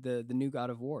becoming the new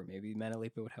God of War. Maybe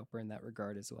Menelipe would help her in that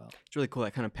regard as well. It's really cool.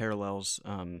 That kind of parallels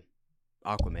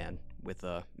Aquaman with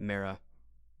Mera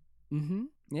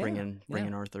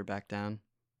bringing Arthur back down.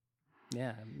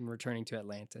 Yeah, returning to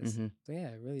Atlantis. So yeah,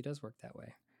 it really does work that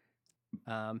way.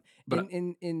 But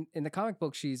in the comic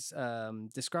book, she's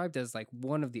described as like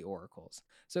one of the oracles,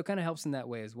 so it kind of helps in that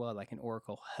way as well, like an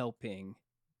oracle helping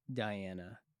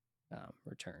Diana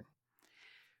return.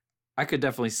 I could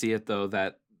definitely see it though,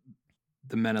 that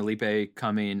the Menelipe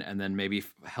coming and then maybe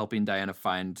helping Diana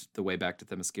find the way back to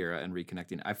Themyscira and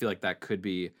reconnecting. I feel like that could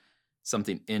be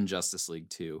something in Justice League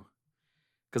 2.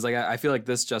 Because like I feel like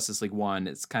this Justice League 1,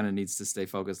 it's kind of needs to stay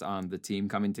focused on the team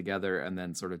coming together and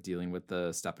then sort of dealing with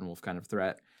the Steppenwolf kind of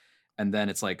threat. And then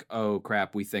it's like, oh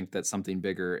crap, we think that something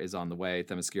bigger is on the way.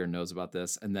 Themyscira knows about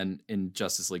this. And then in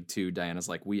Justice League 2, Diana's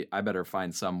like, I better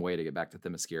find some way to get back to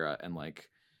Themyscira and like,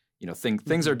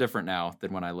 things are different now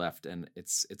than when I left, and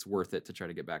it's worth it to try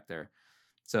to get back there.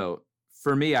 So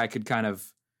for me, I could kind of,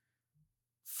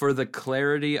 for the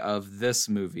clarity of this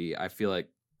movie, I feel like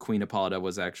Queen Hippolyta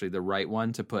was actually the right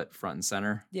one to put front and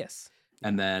center. Yes.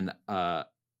 And then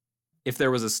if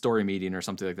there was a story meeting or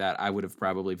something like that, I would have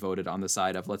probably voted on the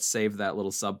side of, let's save that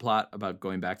little subplot about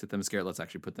going back to Themyscira. Let's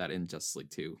actually put that in Justice League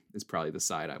 2 is probably the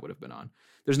side I would have been on.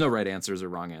 There's no right answers or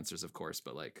wrong answers, of course,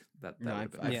 but like that. No,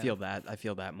 I feel that. I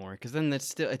feel that more, because then it's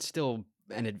still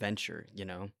an adventure,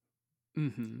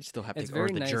 Mm-hmm. You still have It's to, or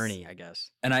very the nice. journey, I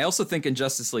guess. And I also think in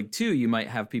Justice League 2, you might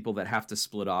have people that have to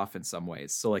split off in some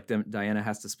ways. So like Diana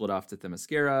has to split off to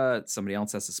Themyscira. Somebody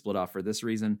else has to split off for this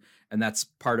reason. And that's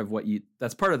part of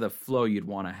that's part of the flow you'd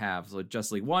want to have. So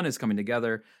Justice League 1 is coming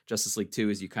together. Justice League 2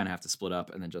 is you kind of have to split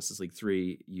up. And then Justice League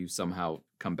 3, you somehow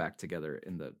come back together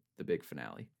in the big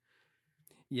finale.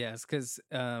 Yes, because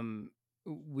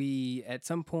we at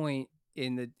some point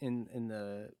in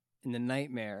the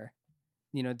nightmare,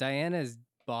 Diana's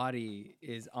body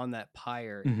is on that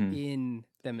pyre in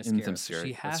Themyscira.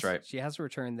 She has, that's right. She has to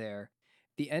return there.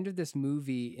 The end of this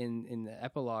movie, in the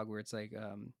epilogue, where it's like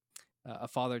a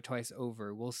father twice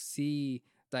over, we'll see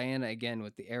Diana again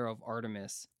with the arrow of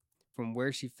Artemis from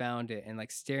where she found it, and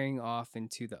like staring off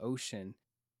into the ocean,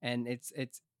 and it's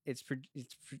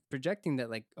projecting that,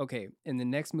 like, okay, in the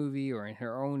next movie or in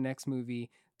her own next movie,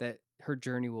 that her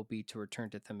journey will be to return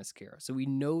to Themyscira. So we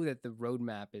know that the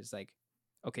roadmap is like,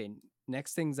 okay,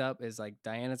 next things up is like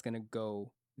Diana's gonna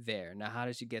go there. Now, how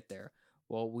does she get there?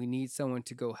 Well, we need someone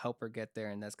to go help her get there,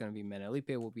 and that's gonna be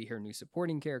Menelippe. Will be her new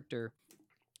supporting character,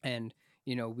 and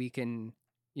we can.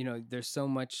 There's so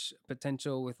much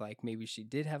potential with, like, maybe she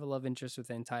did have a love interest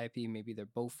with Antiope. Maybe they're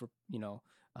both,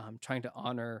 trying to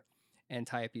honor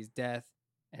Antiope's death,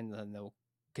 and then they'll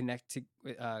connect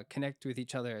with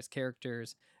each other as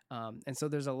characters. And so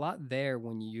there's a lot there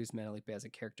when you use Menelippe as a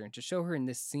character, and to show her in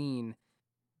this scene,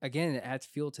 again, it adds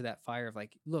fuel to that fire of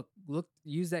like, look,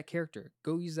 use that character,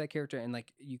 go use that character, and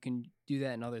like you can do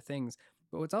that in other things.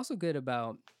 But what's also good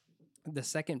about the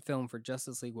second film for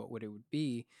Justice League, what it would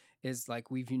be, is like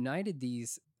we've united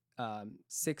these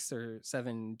 6 or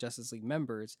 7 Justice League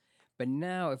members, but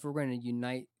now if we're going to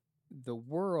unite the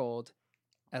world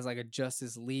as like a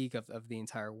Justice League of the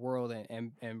entire world,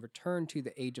 and return to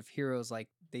the Age of Heroes like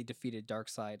they defeated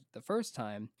Darkseid the first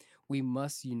time, we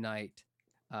must unite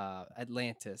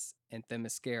Atlantis and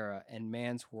Themyscira and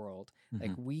Man's World.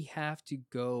 Like, we have to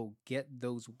go get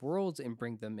those worlds and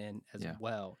bring them in as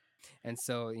well. And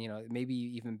so, maybe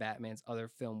even Batman's other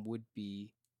film would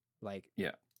be like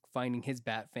finding his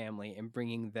Bat family and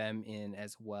bringing them in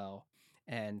as well.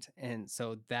 And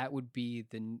so that would be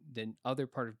the other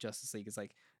part of Justice League, is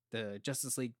like the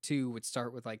Justice League 2 would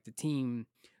start with like the team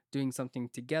doing something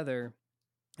together.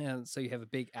 And so you have a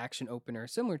big action opener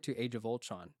similar to Age of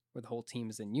Ultron, where the whole team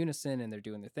is in unison and they're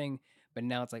doing their thing. But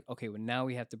now it's like, okay, well, now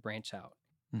we have to branch out,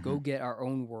 go get our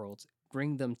own worlds,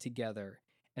 bring them together,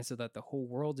 and so that the whole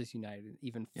world is united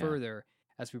even further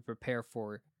as we prepare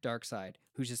for Darkseid,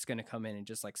 who's just going to come in and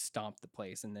just like stomp the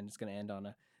place, and then it's going to end on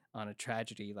a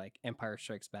tragedy like Empire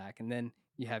Strikes Back. And then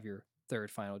you have your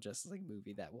third final Justice League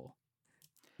movie that will,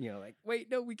 like, wait,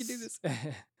 no, we can do this.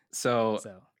 So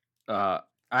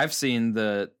I've seen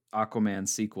the Aquaman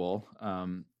sequel,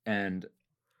 and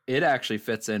it actually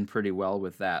fits in pretty well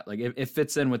with that. Like, it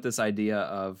fits in with this idea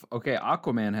of, okay,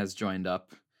 Aquaman has joined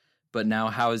up, but now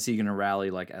how is he going to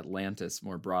rally like Atlantis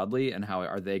more broadly, and how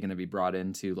are they going to be brought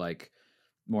into like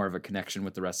more of a connection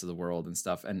with the rest of the world and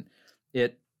stuff? And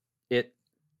I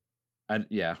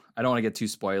don't want to get too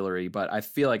spoilery, but I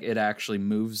feel like it actually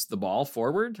moves the ball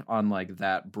forward on like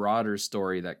that broader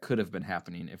story that could have been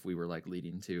happening if we were like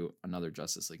leading to another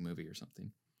Justice League movie or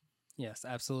something. Yes,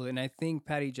 absolutely. And I think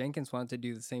Patty Jenkins wanted to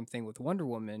do the same thing with Wonder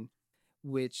Woman,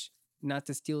 which, not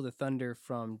to steal the thunder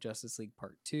from Justice League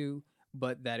Part 2,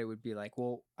 but that it would be like,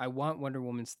 well, I want Wonder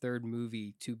Woman's third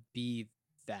movie to be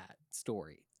that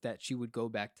story, that she would go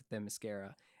back to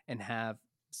Themyscira and have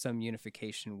some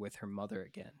unification with her mother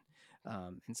again.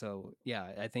 And so,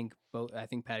 I think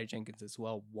Patty Jenkins as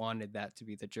well wanted that to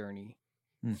be the journey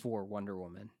for Wonder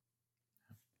Woman.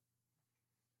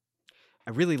 I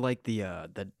really like the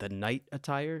night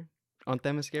attire on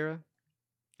Themyscira.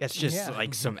 That's just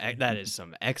like that is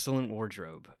some excellent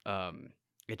wardrobe.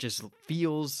 It just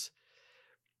feels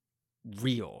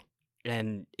real,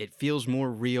 and it feels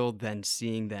more real than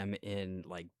seeing them in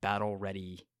like battle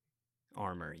ready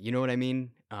armor. You know what I mean?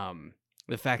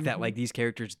 The fact that like these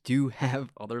characters do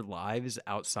have other lives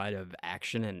outside of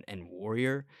action and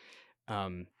warrior,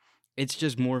 it's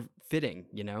just more fitting,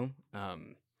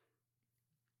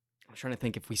 I'm trying to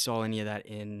think if we saw any of that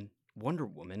in Wonder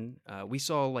Woman, we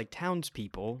saw like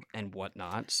townspeople and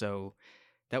whatnot, so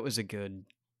that was a good,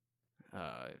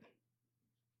 I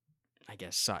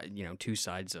guess, two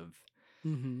sides of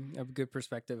a good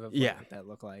perspective of Yeah. what that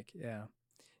looked like. Yeah.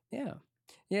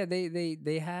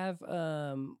 They have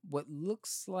what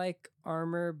looks like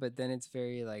armor, but then it's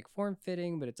very like form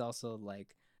fitting, but it's also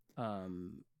like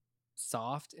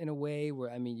soft in a way where,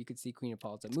 I mean, you could see Queen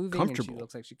Hippolyta moving, and she comfortable.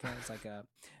 looks like she kind of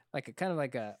like a kind of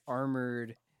like a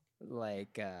armored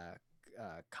like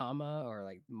comma, or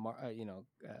like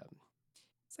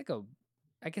it's like a,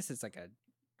 I guess it's like a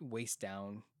waist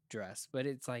down dress, but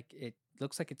it's like, it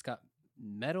looks like it's got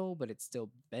metal, but it's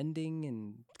still bending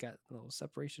and it's got a little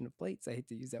separation of plates. I hate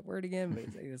to use that word again, but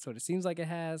that's what it seems like it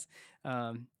has.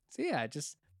 So yeah,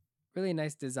 just really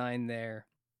nice design there.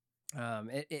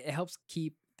 It helps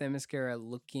keep Themyscira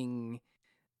looking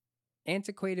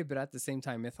antiquated, but at the same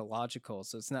time mythological.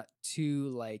 So it's not too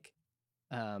like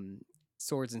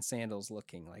swords and sandals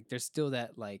looking. Like there's still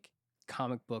that like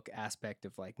comic book aspect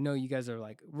of like, no, you guys are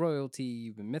like royalty,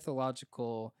 you've been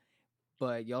mythological,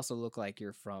 but you also look like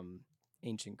you're from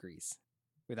ancient Greece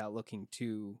without looking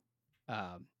too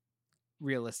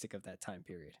realistic of that time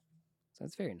period. So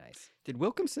it's very nice. Did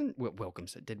Wilkinson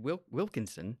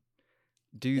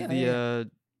do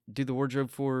do the wardrobe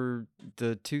for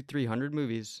the 200-300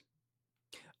 movies?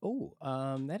 Oh,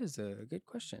 that is a good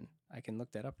question. I can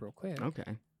look that up real quick. Okay.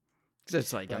 Because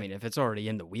it's like, I mean, if it's already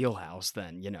in the wheelhouse,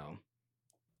 then,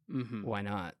 why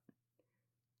not?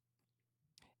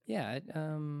 Yeah.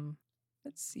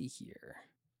 Let's see here.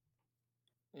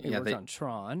 He worked on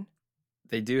Tron.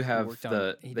 They do have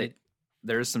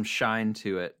there is some shine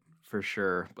to it for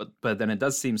sure, but then it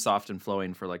does seem soft and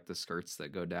flowing for like the skirts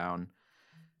that go down.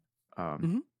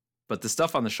 But the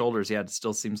stuff on the shoulders, it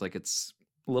still seems like it's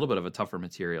a little bit of a tougher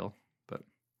material. But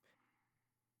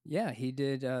yeah, he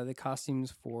did the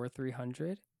costumes for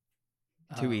 300.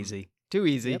 Too easy.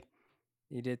 Yep.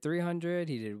 He did 300.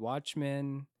 He did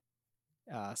Watchmen,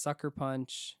 Sucker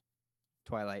Punch,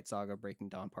 Twilight Saga: Breaking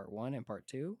Dawn Part 1 and Part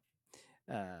 2,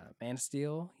 Man of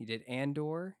Steel. He did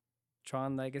Andor,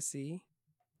 Tron Legacy,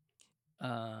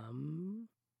 Aladdin,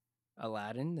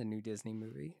 the new Disney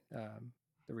movie,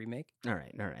 the remake. All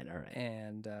right.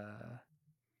 And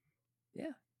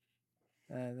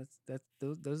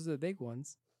those are the big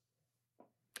ones.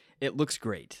 It looks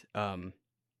great. And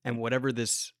whatever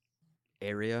this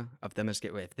area of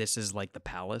Themyscira, if this is like the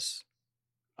palace,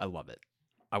 I love it.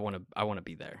 I want to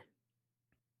be there.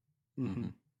 Mm-hmm.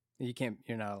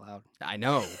 You're not allowed. I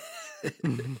know.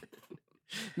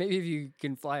 Maybe if you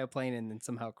can fly a plane and then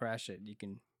somehow crash it,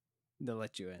 they'll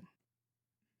let you in.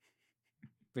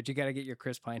 But you got to get your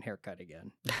Chris Pine haircut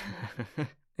again.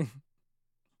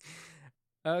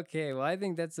 Okay, well, I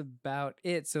think that's about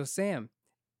it. So, Sam,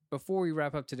 before we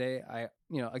wrap up today, I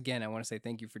want to say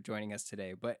thank you for joining us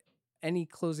today. But any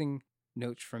closing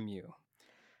notes from you?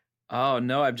 Oh,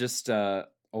 no, I'm just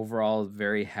overall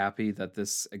very happy that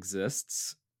this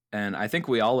exists. And I think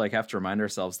we all have to remind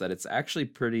ourselves that it's actually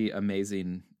pretty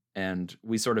amazing. And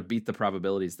we sort of beat the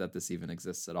probabilities that this even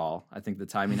exists at all. I think the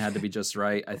timing had to be just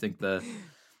right. I think the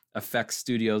effects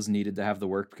studios needed to have the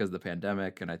work because of the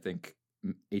pandemic. And I think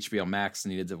HBO Max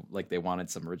needed to, they wanted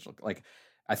some original,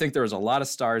 I think there was a lot of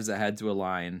stars that had to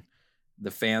align.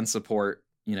 The fan support,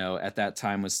 at that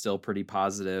time was still pretty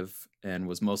positive and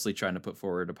was mostly trying to put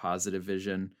forward a positive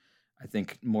vision. I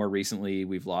think more recently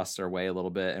we've lost our way a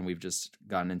little bit and we've just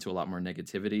gotten into a lot more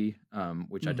negativity,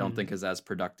 which I don't think is as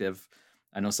productive.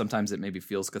 I know sometimes it maybe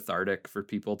feels cathartic for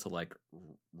people to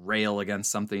rail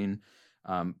against something.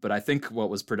 But I think what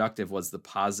was productive was the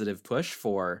positive push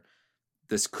for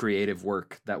this creative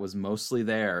work that was mostly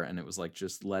there. And it was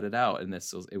just let it out. And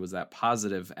it was that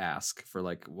positive ask for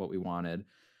what we wanted.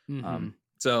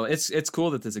 So it's cool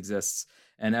that this exists.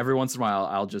 And every once in a while,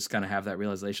 I'll just kind of have that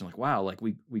realization wow,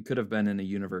 we could have been in a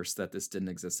universe that this didn't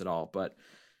exist at all. But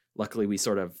luckily we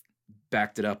sort of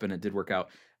backed it up and it did work out.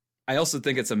 I also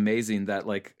think it's amazing that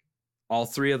all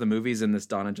three of the movies in this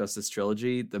Dawn of Justice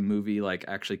trilogy, the movie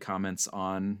actually comments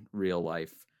on real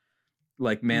life.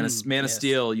 Man of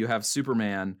Steel, you have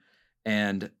Superman,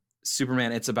 and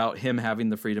Superman, it's about him having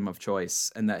the freedom of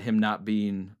choice and that him not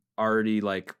being already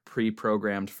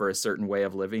pre-programmed for a certain way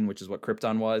of living, which is what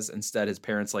Krypton was. Instead, his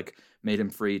parents made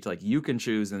him free to you can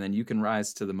choose and then you can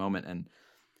rise to the moment.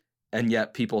 And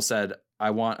yet people said, I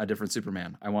want a different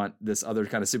Superman. I want this other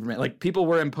kind of Superman. People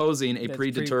were imposing a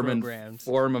predetermined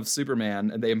form of Superman,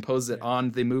 and they imposed it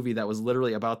on the movie that was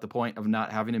literally about the point of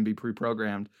not having him be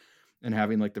pre-programmed and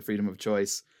having the freedom of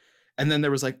choice. And then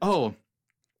there was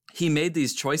he made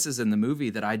these choices in the movie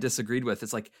that I disagreed with.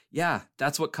 It's yeah,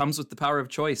 that's what comes with the power of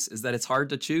choice, is that it's hard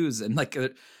to choose. And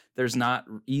there's not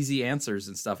easy answers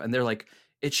and stuff. And they're like,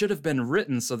 it should have been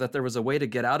written so that there was a way to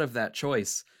get out of that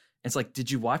choice. It's like, did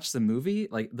you watch the movie?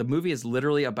 Like, the movie is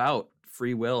literally about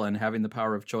free will and having the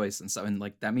power of choice and stuff. And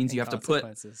like, that means you have to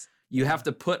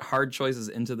put hard choices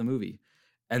into the movie.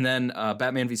 And then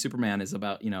Batman v Superman is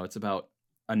about, it's about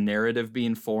a narrative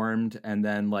being formed, and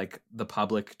then like the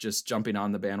public just jumping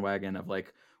on the bandwagon of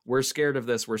like, we're scared of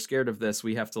this.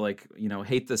 We have to like,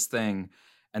 hate this thing.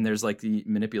 And there's like the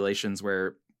manipulations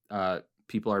where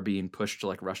people are being pushed to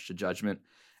like rush to judgment.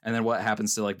 And then what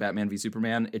happens to like Batman v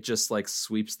Superman? It just like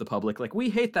sweeps the public. Like, we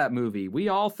hate that movie. We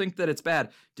all think that it's bad.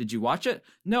 Did you watch it?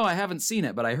 No, I haven't seen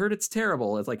it, but I heard it's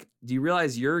terrible. It's like, do you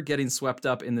realize you're getting swept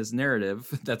up in this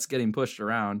narrative that's getting pushed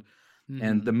around? Mm-hmm.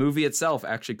 And the movie itself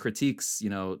actually critiques,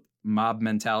 mob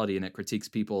mentality, and it critiques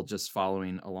people just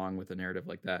following along with a narrative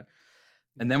like that.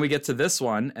 And then we get to this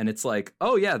one, and it's like,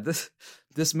 oh yeah,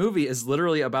 this movie is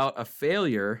literally about a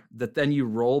failure that then you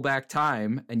roll back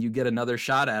time and you get another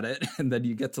shot at it, and then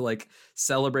you get to like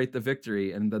celebrate the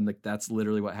victory, and then like that's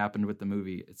literally what happened with the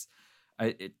movie.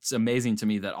 It's amazing to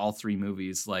me that all three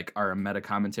movies like are a meta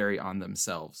commentary on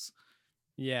themselves.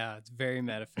 Yeah, it's very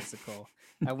metaphysical.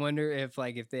 I wonder if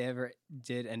they ever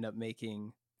did end up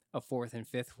making a fourth and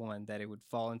fifth one, that it would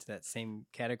fall into that same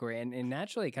category, and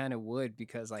naturally kind of would,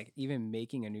 because like even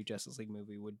making a new Justice League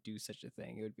movie would do such a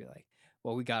thing. It would be like,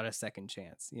 well, we got a second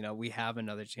chance, we have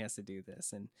another chance to do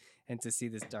this, and to see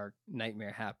this dark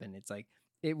nightmare happen, it's like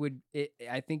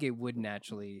I think it would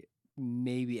naturally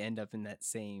maybe end up in that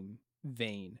same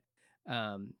vein.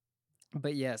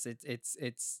 But yes,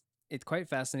 it's quite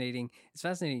fascinating. It's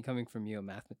fascinating coming from you, a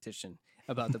mathematician,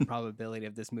 about the probability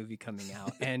of this movie coming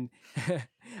out. And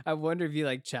I wonder if you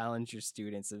like challenge your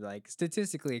students to like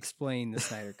statistically explain the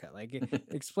Snyder Cut, like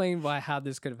explain how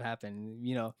this could have happened.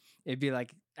 It'd be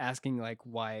like asking like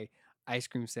why ice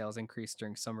cream sales increase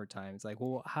during summertime. It's like,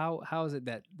 well, how is it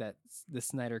that the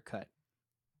Snyder Cut,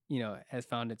 has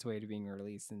found its way to being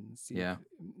released, and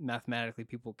mathematically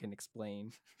people can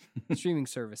explain streaming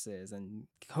services and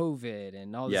COVID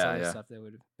and all this other stuff that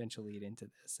would eventually lead into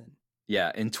this. And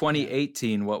in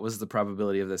 2018, what was the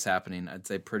probability of this happening? I'd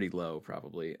say pretty low,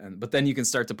 probably. But then you can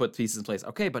start to put pieces in place.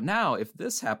 Okay, but now if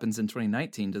this happens in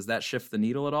 2019, does that shift the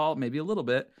needle at all? Maybe a little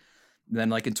bit. Then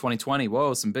like in 2020,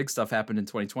 whoa, some big stuff happened in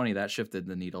 2020 that shifted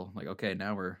the needle. Like, okay,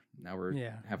 now we're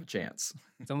have a chance.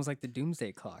 It's almost like the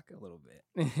doomsday clock a little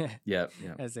bit. Yeah.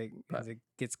 As it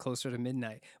gets closer to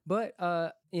midnight. But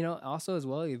also as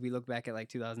well, if we look back at like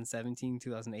 2017,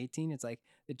 2018, it's like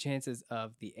the chances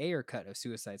of the Ayer cut of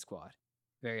Suicide Squad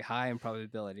very high in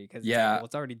probability, because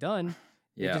it's already done.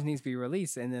 It just needs to be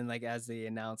released. And then like as they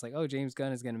announce like, oh, James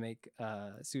Gunn is going to make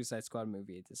a Suicide Squad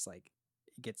movie, it just like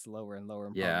it gets lower and lower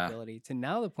in probability to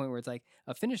now the point where it's like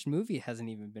a finished movie hasn't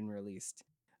even been released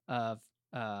of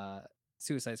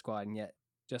Suicide Squad, and yet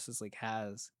Justice League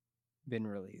has been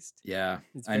released.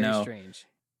 It's very strange.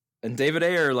 And David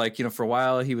Ayer, like, for a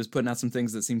while he was putting out some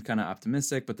things that seemed kind of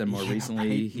optimistic, but then more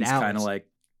recently he's kind of like,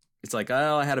 it's like,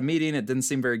 oh, I had a meeting, it didn't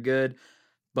seem very good,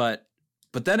 but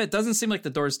then it doesn't seem like the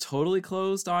door's totally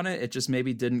closed on it. It just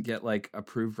maybe didn't get like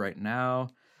approved right now.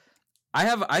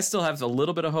 I still have a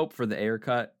little bit of hope for the Ayer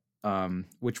cut,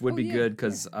 which would be good,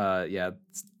 because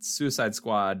Suicide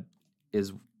Squad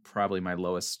is probably my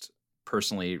lowest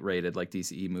personally rated like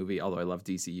DCE movie, although I love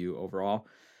DCU overall.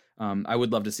 I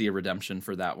would love to see a redemption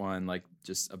for that one, like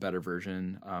just a better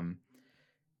version.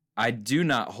 I do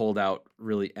not hold out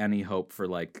really any hope for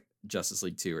like Justice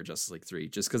League 2 or Justice League 3,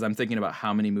 just because I'm thinking about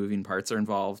how many moving parts are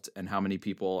involved and how many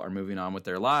people are moving on with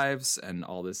their lives and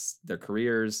all this, their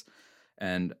careers,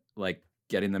 and like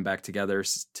getting them back together.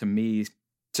 To me,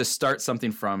 to start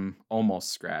something from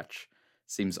almost scratch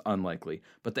seems unlikely.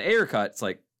 But the Ayer cut, it's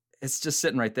like, it's just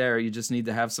sitting right there. You just need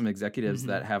to have some executives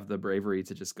that have the bravery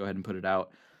to just go ahead and put it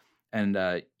out. And,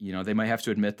 they might have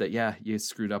to admit that, you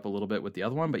screwed up a little bit with the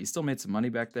other one, but you still made some money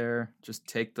back there. Just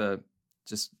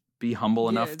be humble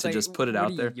enough to just put it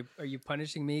out there. Are you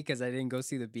punishing me because I didn't go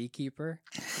see The Beekeeper?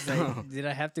 Did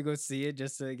I have to go see it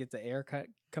just to get the Ayer cut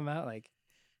come out? Like,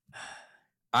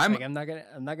 I'm not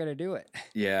gonna do it.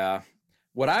 Yeah.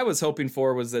 What I was hoping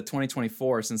for was that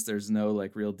 2024, since there's no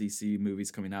like real DC movies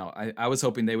coming out, I was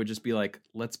hoping they would just be like,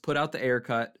 let's put out the Ayer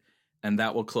cut, and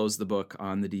that will close the book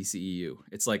on the DCEU.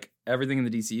 It's like everything in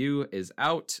the DCU is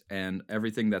out, and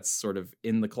everything that's sort of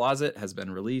in the closet has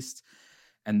been released,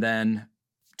 and then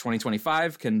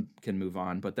 2025 can move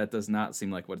on. But that does not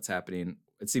seem like what's happening.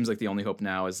 It seems like the only hope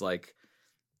now is like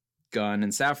Gunn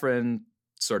and Safran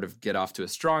sort of get off to a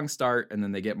strong start, and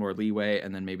then they get more leeway,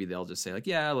 and then maybe they'll just say like,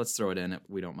 yeah, let's throw it in,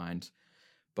 we don't mind.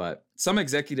 But some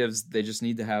executives, they just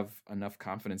need to have enough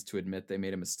confidence to admit they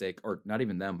made a mistake, or not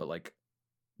even them, but like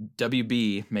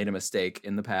WB made a mistake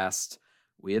in the past.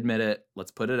 We admit it.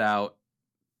 Let's put it out.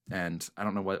 And I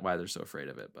don't know why they're so afraid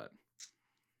of it, but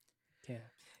yeah,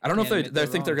 I don't know if they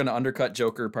think they're going to undercut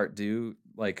Joker Part 2,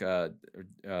 like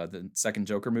the second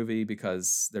Joker movie,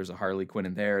 because there's a Harley Quinn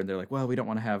in there, and they're like, well, we don't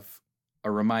want to have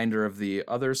a reminder of the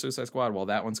other Suicide Squad while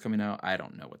that one's coming out. I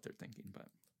don't know what they're thinking, but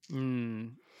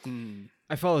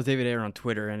I follow David Ayer on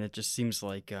Twitter, and it just seems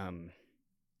like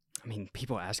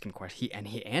people ask him questions,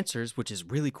 he answers, which is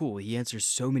really cool. He answers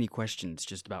so many questions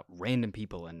just about random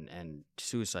people and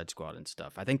Suicide Squad and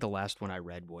stuff. I think the last one I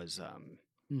read was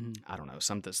I don't know,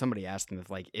 somebody asked him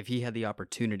if he had the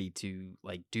opportunity to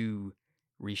like do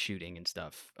reshooting and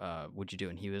stuff, would you do?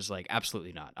 And he was like,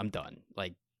 absolutely not. I'm done.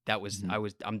 Like that was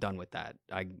I'm done with that.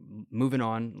 I'm moving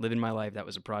on, living my life. That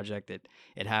was a project.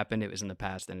 It happened. It was in the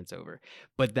past and it's over.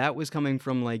 But that was coming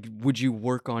from like, would you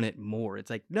work on it more? It's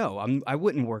like, no, I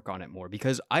wouldn't work on it more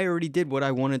because I already did what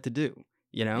I wanted to do.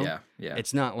 You know? Yeah.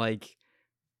 It's not like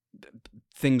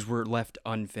things were left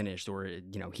unfinished or,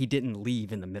 he didn't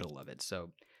leave in the middle of it.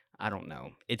 So I don't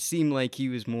know. It seemed like he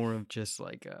was more of just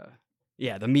like,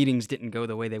 the meetings didn't go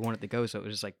the way they wanted to go. So it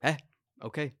was just like,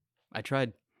 okay, I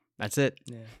tried. That's it.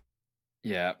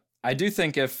 Yeah. I do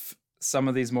think if some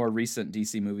of these more recent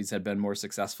DC movies had been more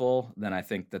successful, then I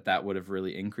think that would have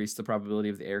really increased the probability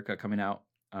of the Ayer cut coming out.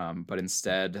 But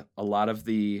instead, a lot of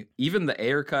even the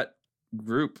Ayer cut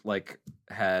group,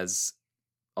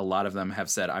 a lot of them have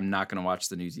said, I'm not going to watch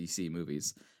the new DC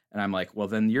movies. And I'm like, well,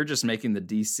 then you're just making the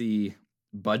DC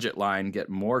budget line get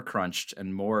more crunched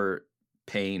and more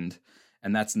pained.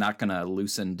 And that's not going to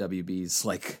loosen WB's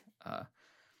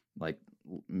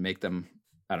make them,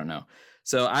 I don't know.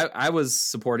 So I was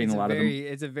supporting a lot of them.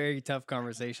 It's a very tough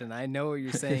conversation. I know what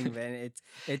you're saying, man.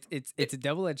 It's a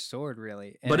double-edged sword,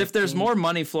 really. And but if there's more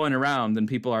money flowing around, then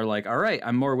people are like, all right,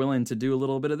 I'm more willing to do a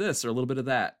little bit of this or a little bit of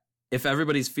that. If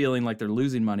everybody's feeling like they're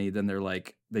losing money, then they're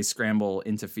like, they scramble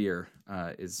into fear,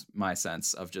 is my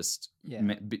sense of just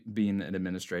being an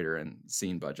administrator and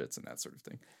seeing budgets and that sort of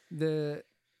thing.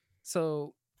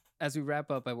 So as we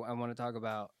wrap up, I want to talk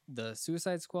about the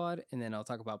Suicide Squad, and then I'll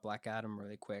talk about Black Adam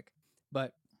really quick.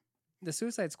 But the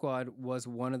Suicide Squad was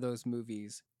one of those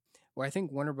movies where I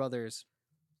think Warner Brothers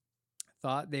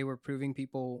thought they were proving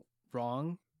people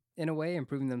wrong in a way and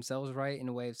proving themselves right in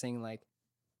a way of saying like,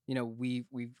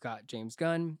 we've got James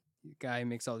Gunn, the guy who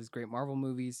makes all these great Marvel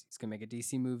movies. He's going to make a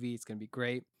DC movie. It's going to be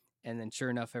great. And then sure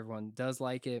enough, everyone does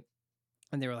like it.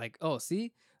 And they were like, oh,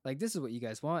 see, like this is what you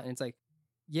guys want. And it's like,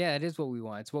 yeah, it is what we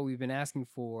want. It's what we've been asking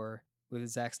for with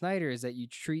Zack Snyder, is that you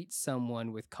treat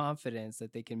someone with confidence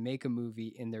that they can make a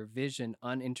movie in their vision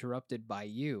uninterrupted by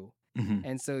you. Mm-hmm.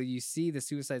 And so you see the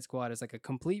Suicide Squad as like a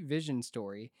complete vision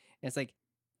story. And it's like,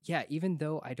 yeah, even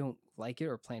though I don't like it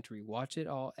or plan to rewatch it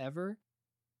all ever,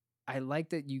 I like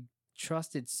that you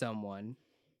trusted someone,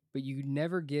 but you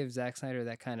never give Zack Snyder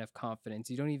that kind of confidence.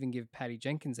 You don't even give Patty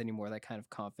Jenkins anymore that kind of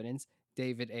confidence.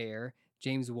 David Ayer,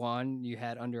 James Wan, you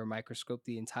had under a microscope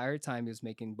the entire time he was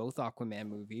making both Aquaman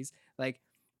movies.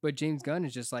 But James Gunn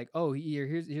is just like, oh,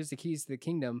 here's the keys to the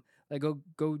kingdom. Like,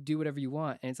 go do whatever you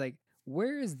want. And it's like,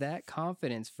 where is that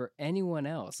confidence for anyone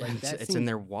else? Like it's in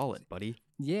their wallet, buddy.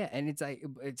 Yeah, and it's like,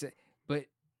 but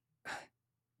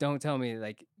don't tell me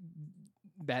like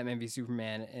Batman v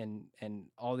Superman and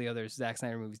all the other Zack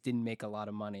Snyder movies didn't make a lot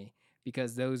of money,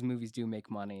 because those movies do make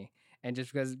money. And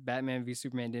just because Batman v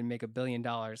Superman didn't make $1 billion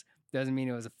doesn't mean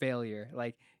it was a failure.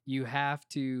 Like, you have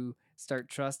to start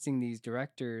trusting these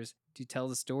directors to tell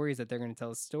the stories that they're going to tell,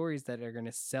 the stories that are going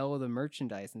to sell the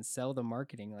merchandise and sell the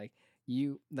marketing.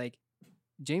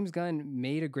 James Gunn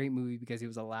made a great movie because he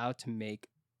was allowed to make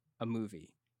a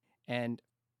movie. And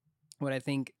what I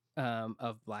think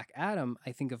of Black Adam,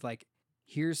 I think of like,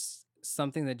 here's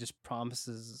something that just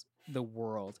promises the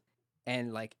world.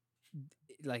 And like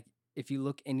if you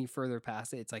look any further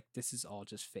past it, it's like, this is all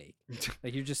just fake.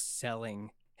 Like, you're just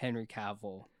selling Henry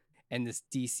Cavill and this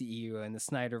DCEU and the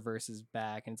Snyderverse is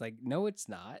back. And it's like, no, it's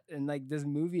not. And like, this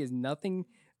movie is nothing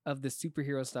of the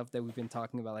superhero stuff that we've been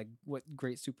talking about, like what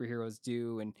great superheroes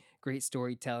do and great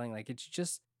storytelling. Like, it's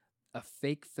just a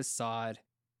fake facade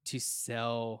to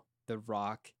sell The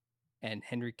Rock and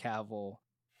Henry Cavill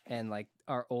and like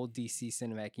our old DC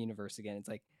cinematic universe again. It's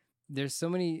like, there's so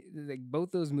many, like,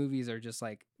 both those movies are just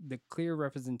like the clear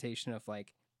representation of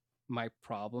like my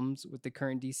problems with the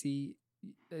current DC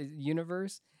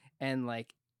universe, and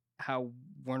like how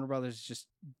Warner Brothers just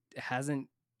hasn't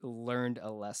learned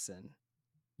a lesson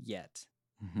yet.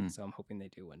 Mm-hmm. So I'm hoping they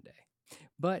do one day.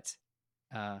 But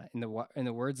in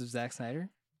the words of Zack Snyder,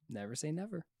 never say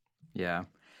never. Yeah.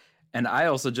 And I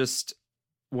also just,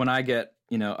 when I get,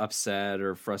 upset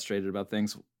or frustrated about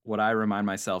things, what I remind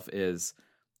myself is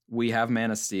we have Man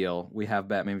of Steel, we have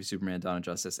Batman v Superman: Dawn of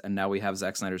Justice, and now we have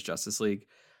Zack Snyder's Justice League.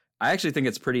 I actually think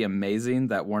it's pretty amazing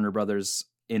that Warner Brothers,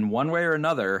 in one way or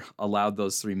another, allowed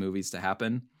those 3 movies to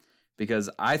happen, because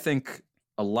I think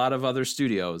a lot of other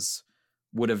studios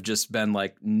would have just been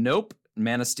like, nope,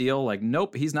 Man of Steel, like,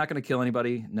 nope, he's not going to kill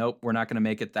anybody. Nope, we're not going to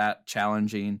make it that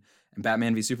challenging. And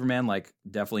Batman v Superman, like,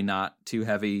 definitely not too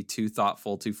heavy, too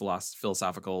thoughtful, too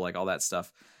philosophical, like all that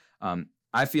stuff.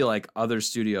 I feel like other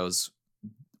studios,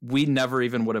 we never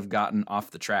even would have gotten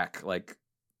off the track, like,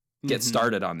 get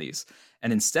started on these.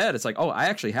 And instead, it's like, oh, I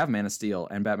actually have Man of Steel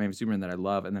and Batman v Superman that I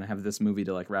love, and then I have this movie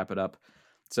to, like, wrap it up.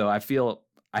 So I feel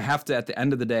I have to, at the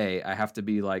end of the day, I have to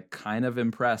be, like, kind of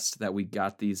impressed that we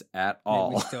got these at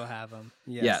all. We still have them.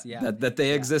 Yes, yeah. That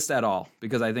they exist at all.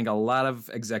 Because I think a lot of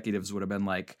executives would have been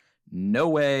like, no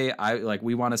way.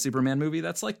 We want a Superman movie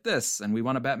that's like this, and we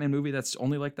want a Batman movie that's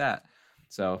only like that.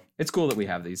 So it's cool that we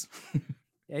have these.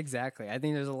 Exactly. I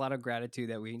think there's a lot of gratitude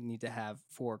that we need to have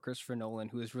for Christopher Nolan,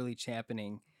 who is really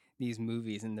championing these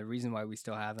movies. And the reason why we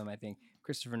still have them, I think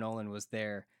Christopher Nolan was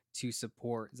there to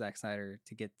support Zack Snyder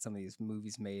to get some of these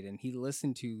movies made. And he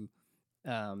listened to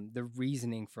the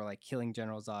reasoning for like killing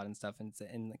General Zod and stuff, and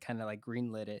kind of like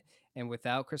greenlit it. And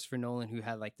without Christopher Nolan, who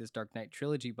had like this Dark Knight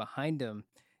trilogy behind him,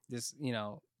 this,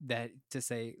 that to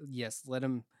say, yes, let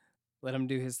him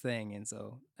do his thing. And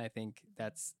so I think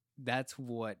that's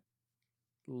what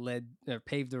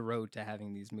paved the road to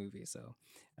having these movies. So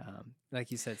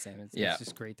like you said, Sam, it's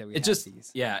just great that we have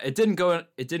these. Yeah, it didn't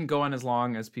go on as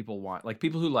long as people want. Like,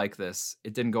 people who like this,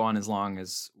 it didn't go on as long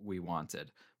as we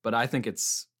wanted. But I think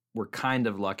we're kind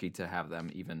of lucky to have them,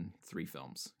 even 3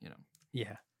 films,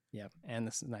 Yeah. And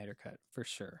the Snyder Cut for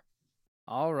sure.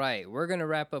 All right, we're going to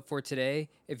wrap up for today.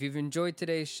 If you've enjoyed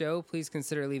today's show, please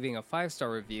consider leaving a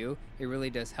 5-star review. It really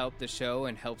does help the show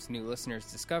and helps new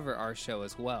listeners discover our show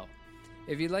as well.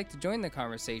 If you'd like to join the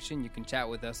conversation, you can chat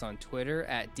with us on Twitter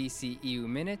at DCEU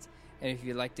Minute. And if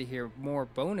you'd like to hear more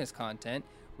bonus content,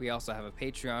 we also have a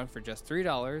Patreon for just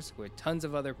 $3 with tons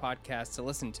of other podcasts to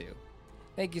listen to.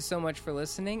 Thank you so much for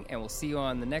listening, and we'll see you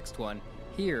on the next one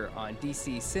here on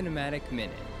DC Cinematic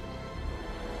Minute.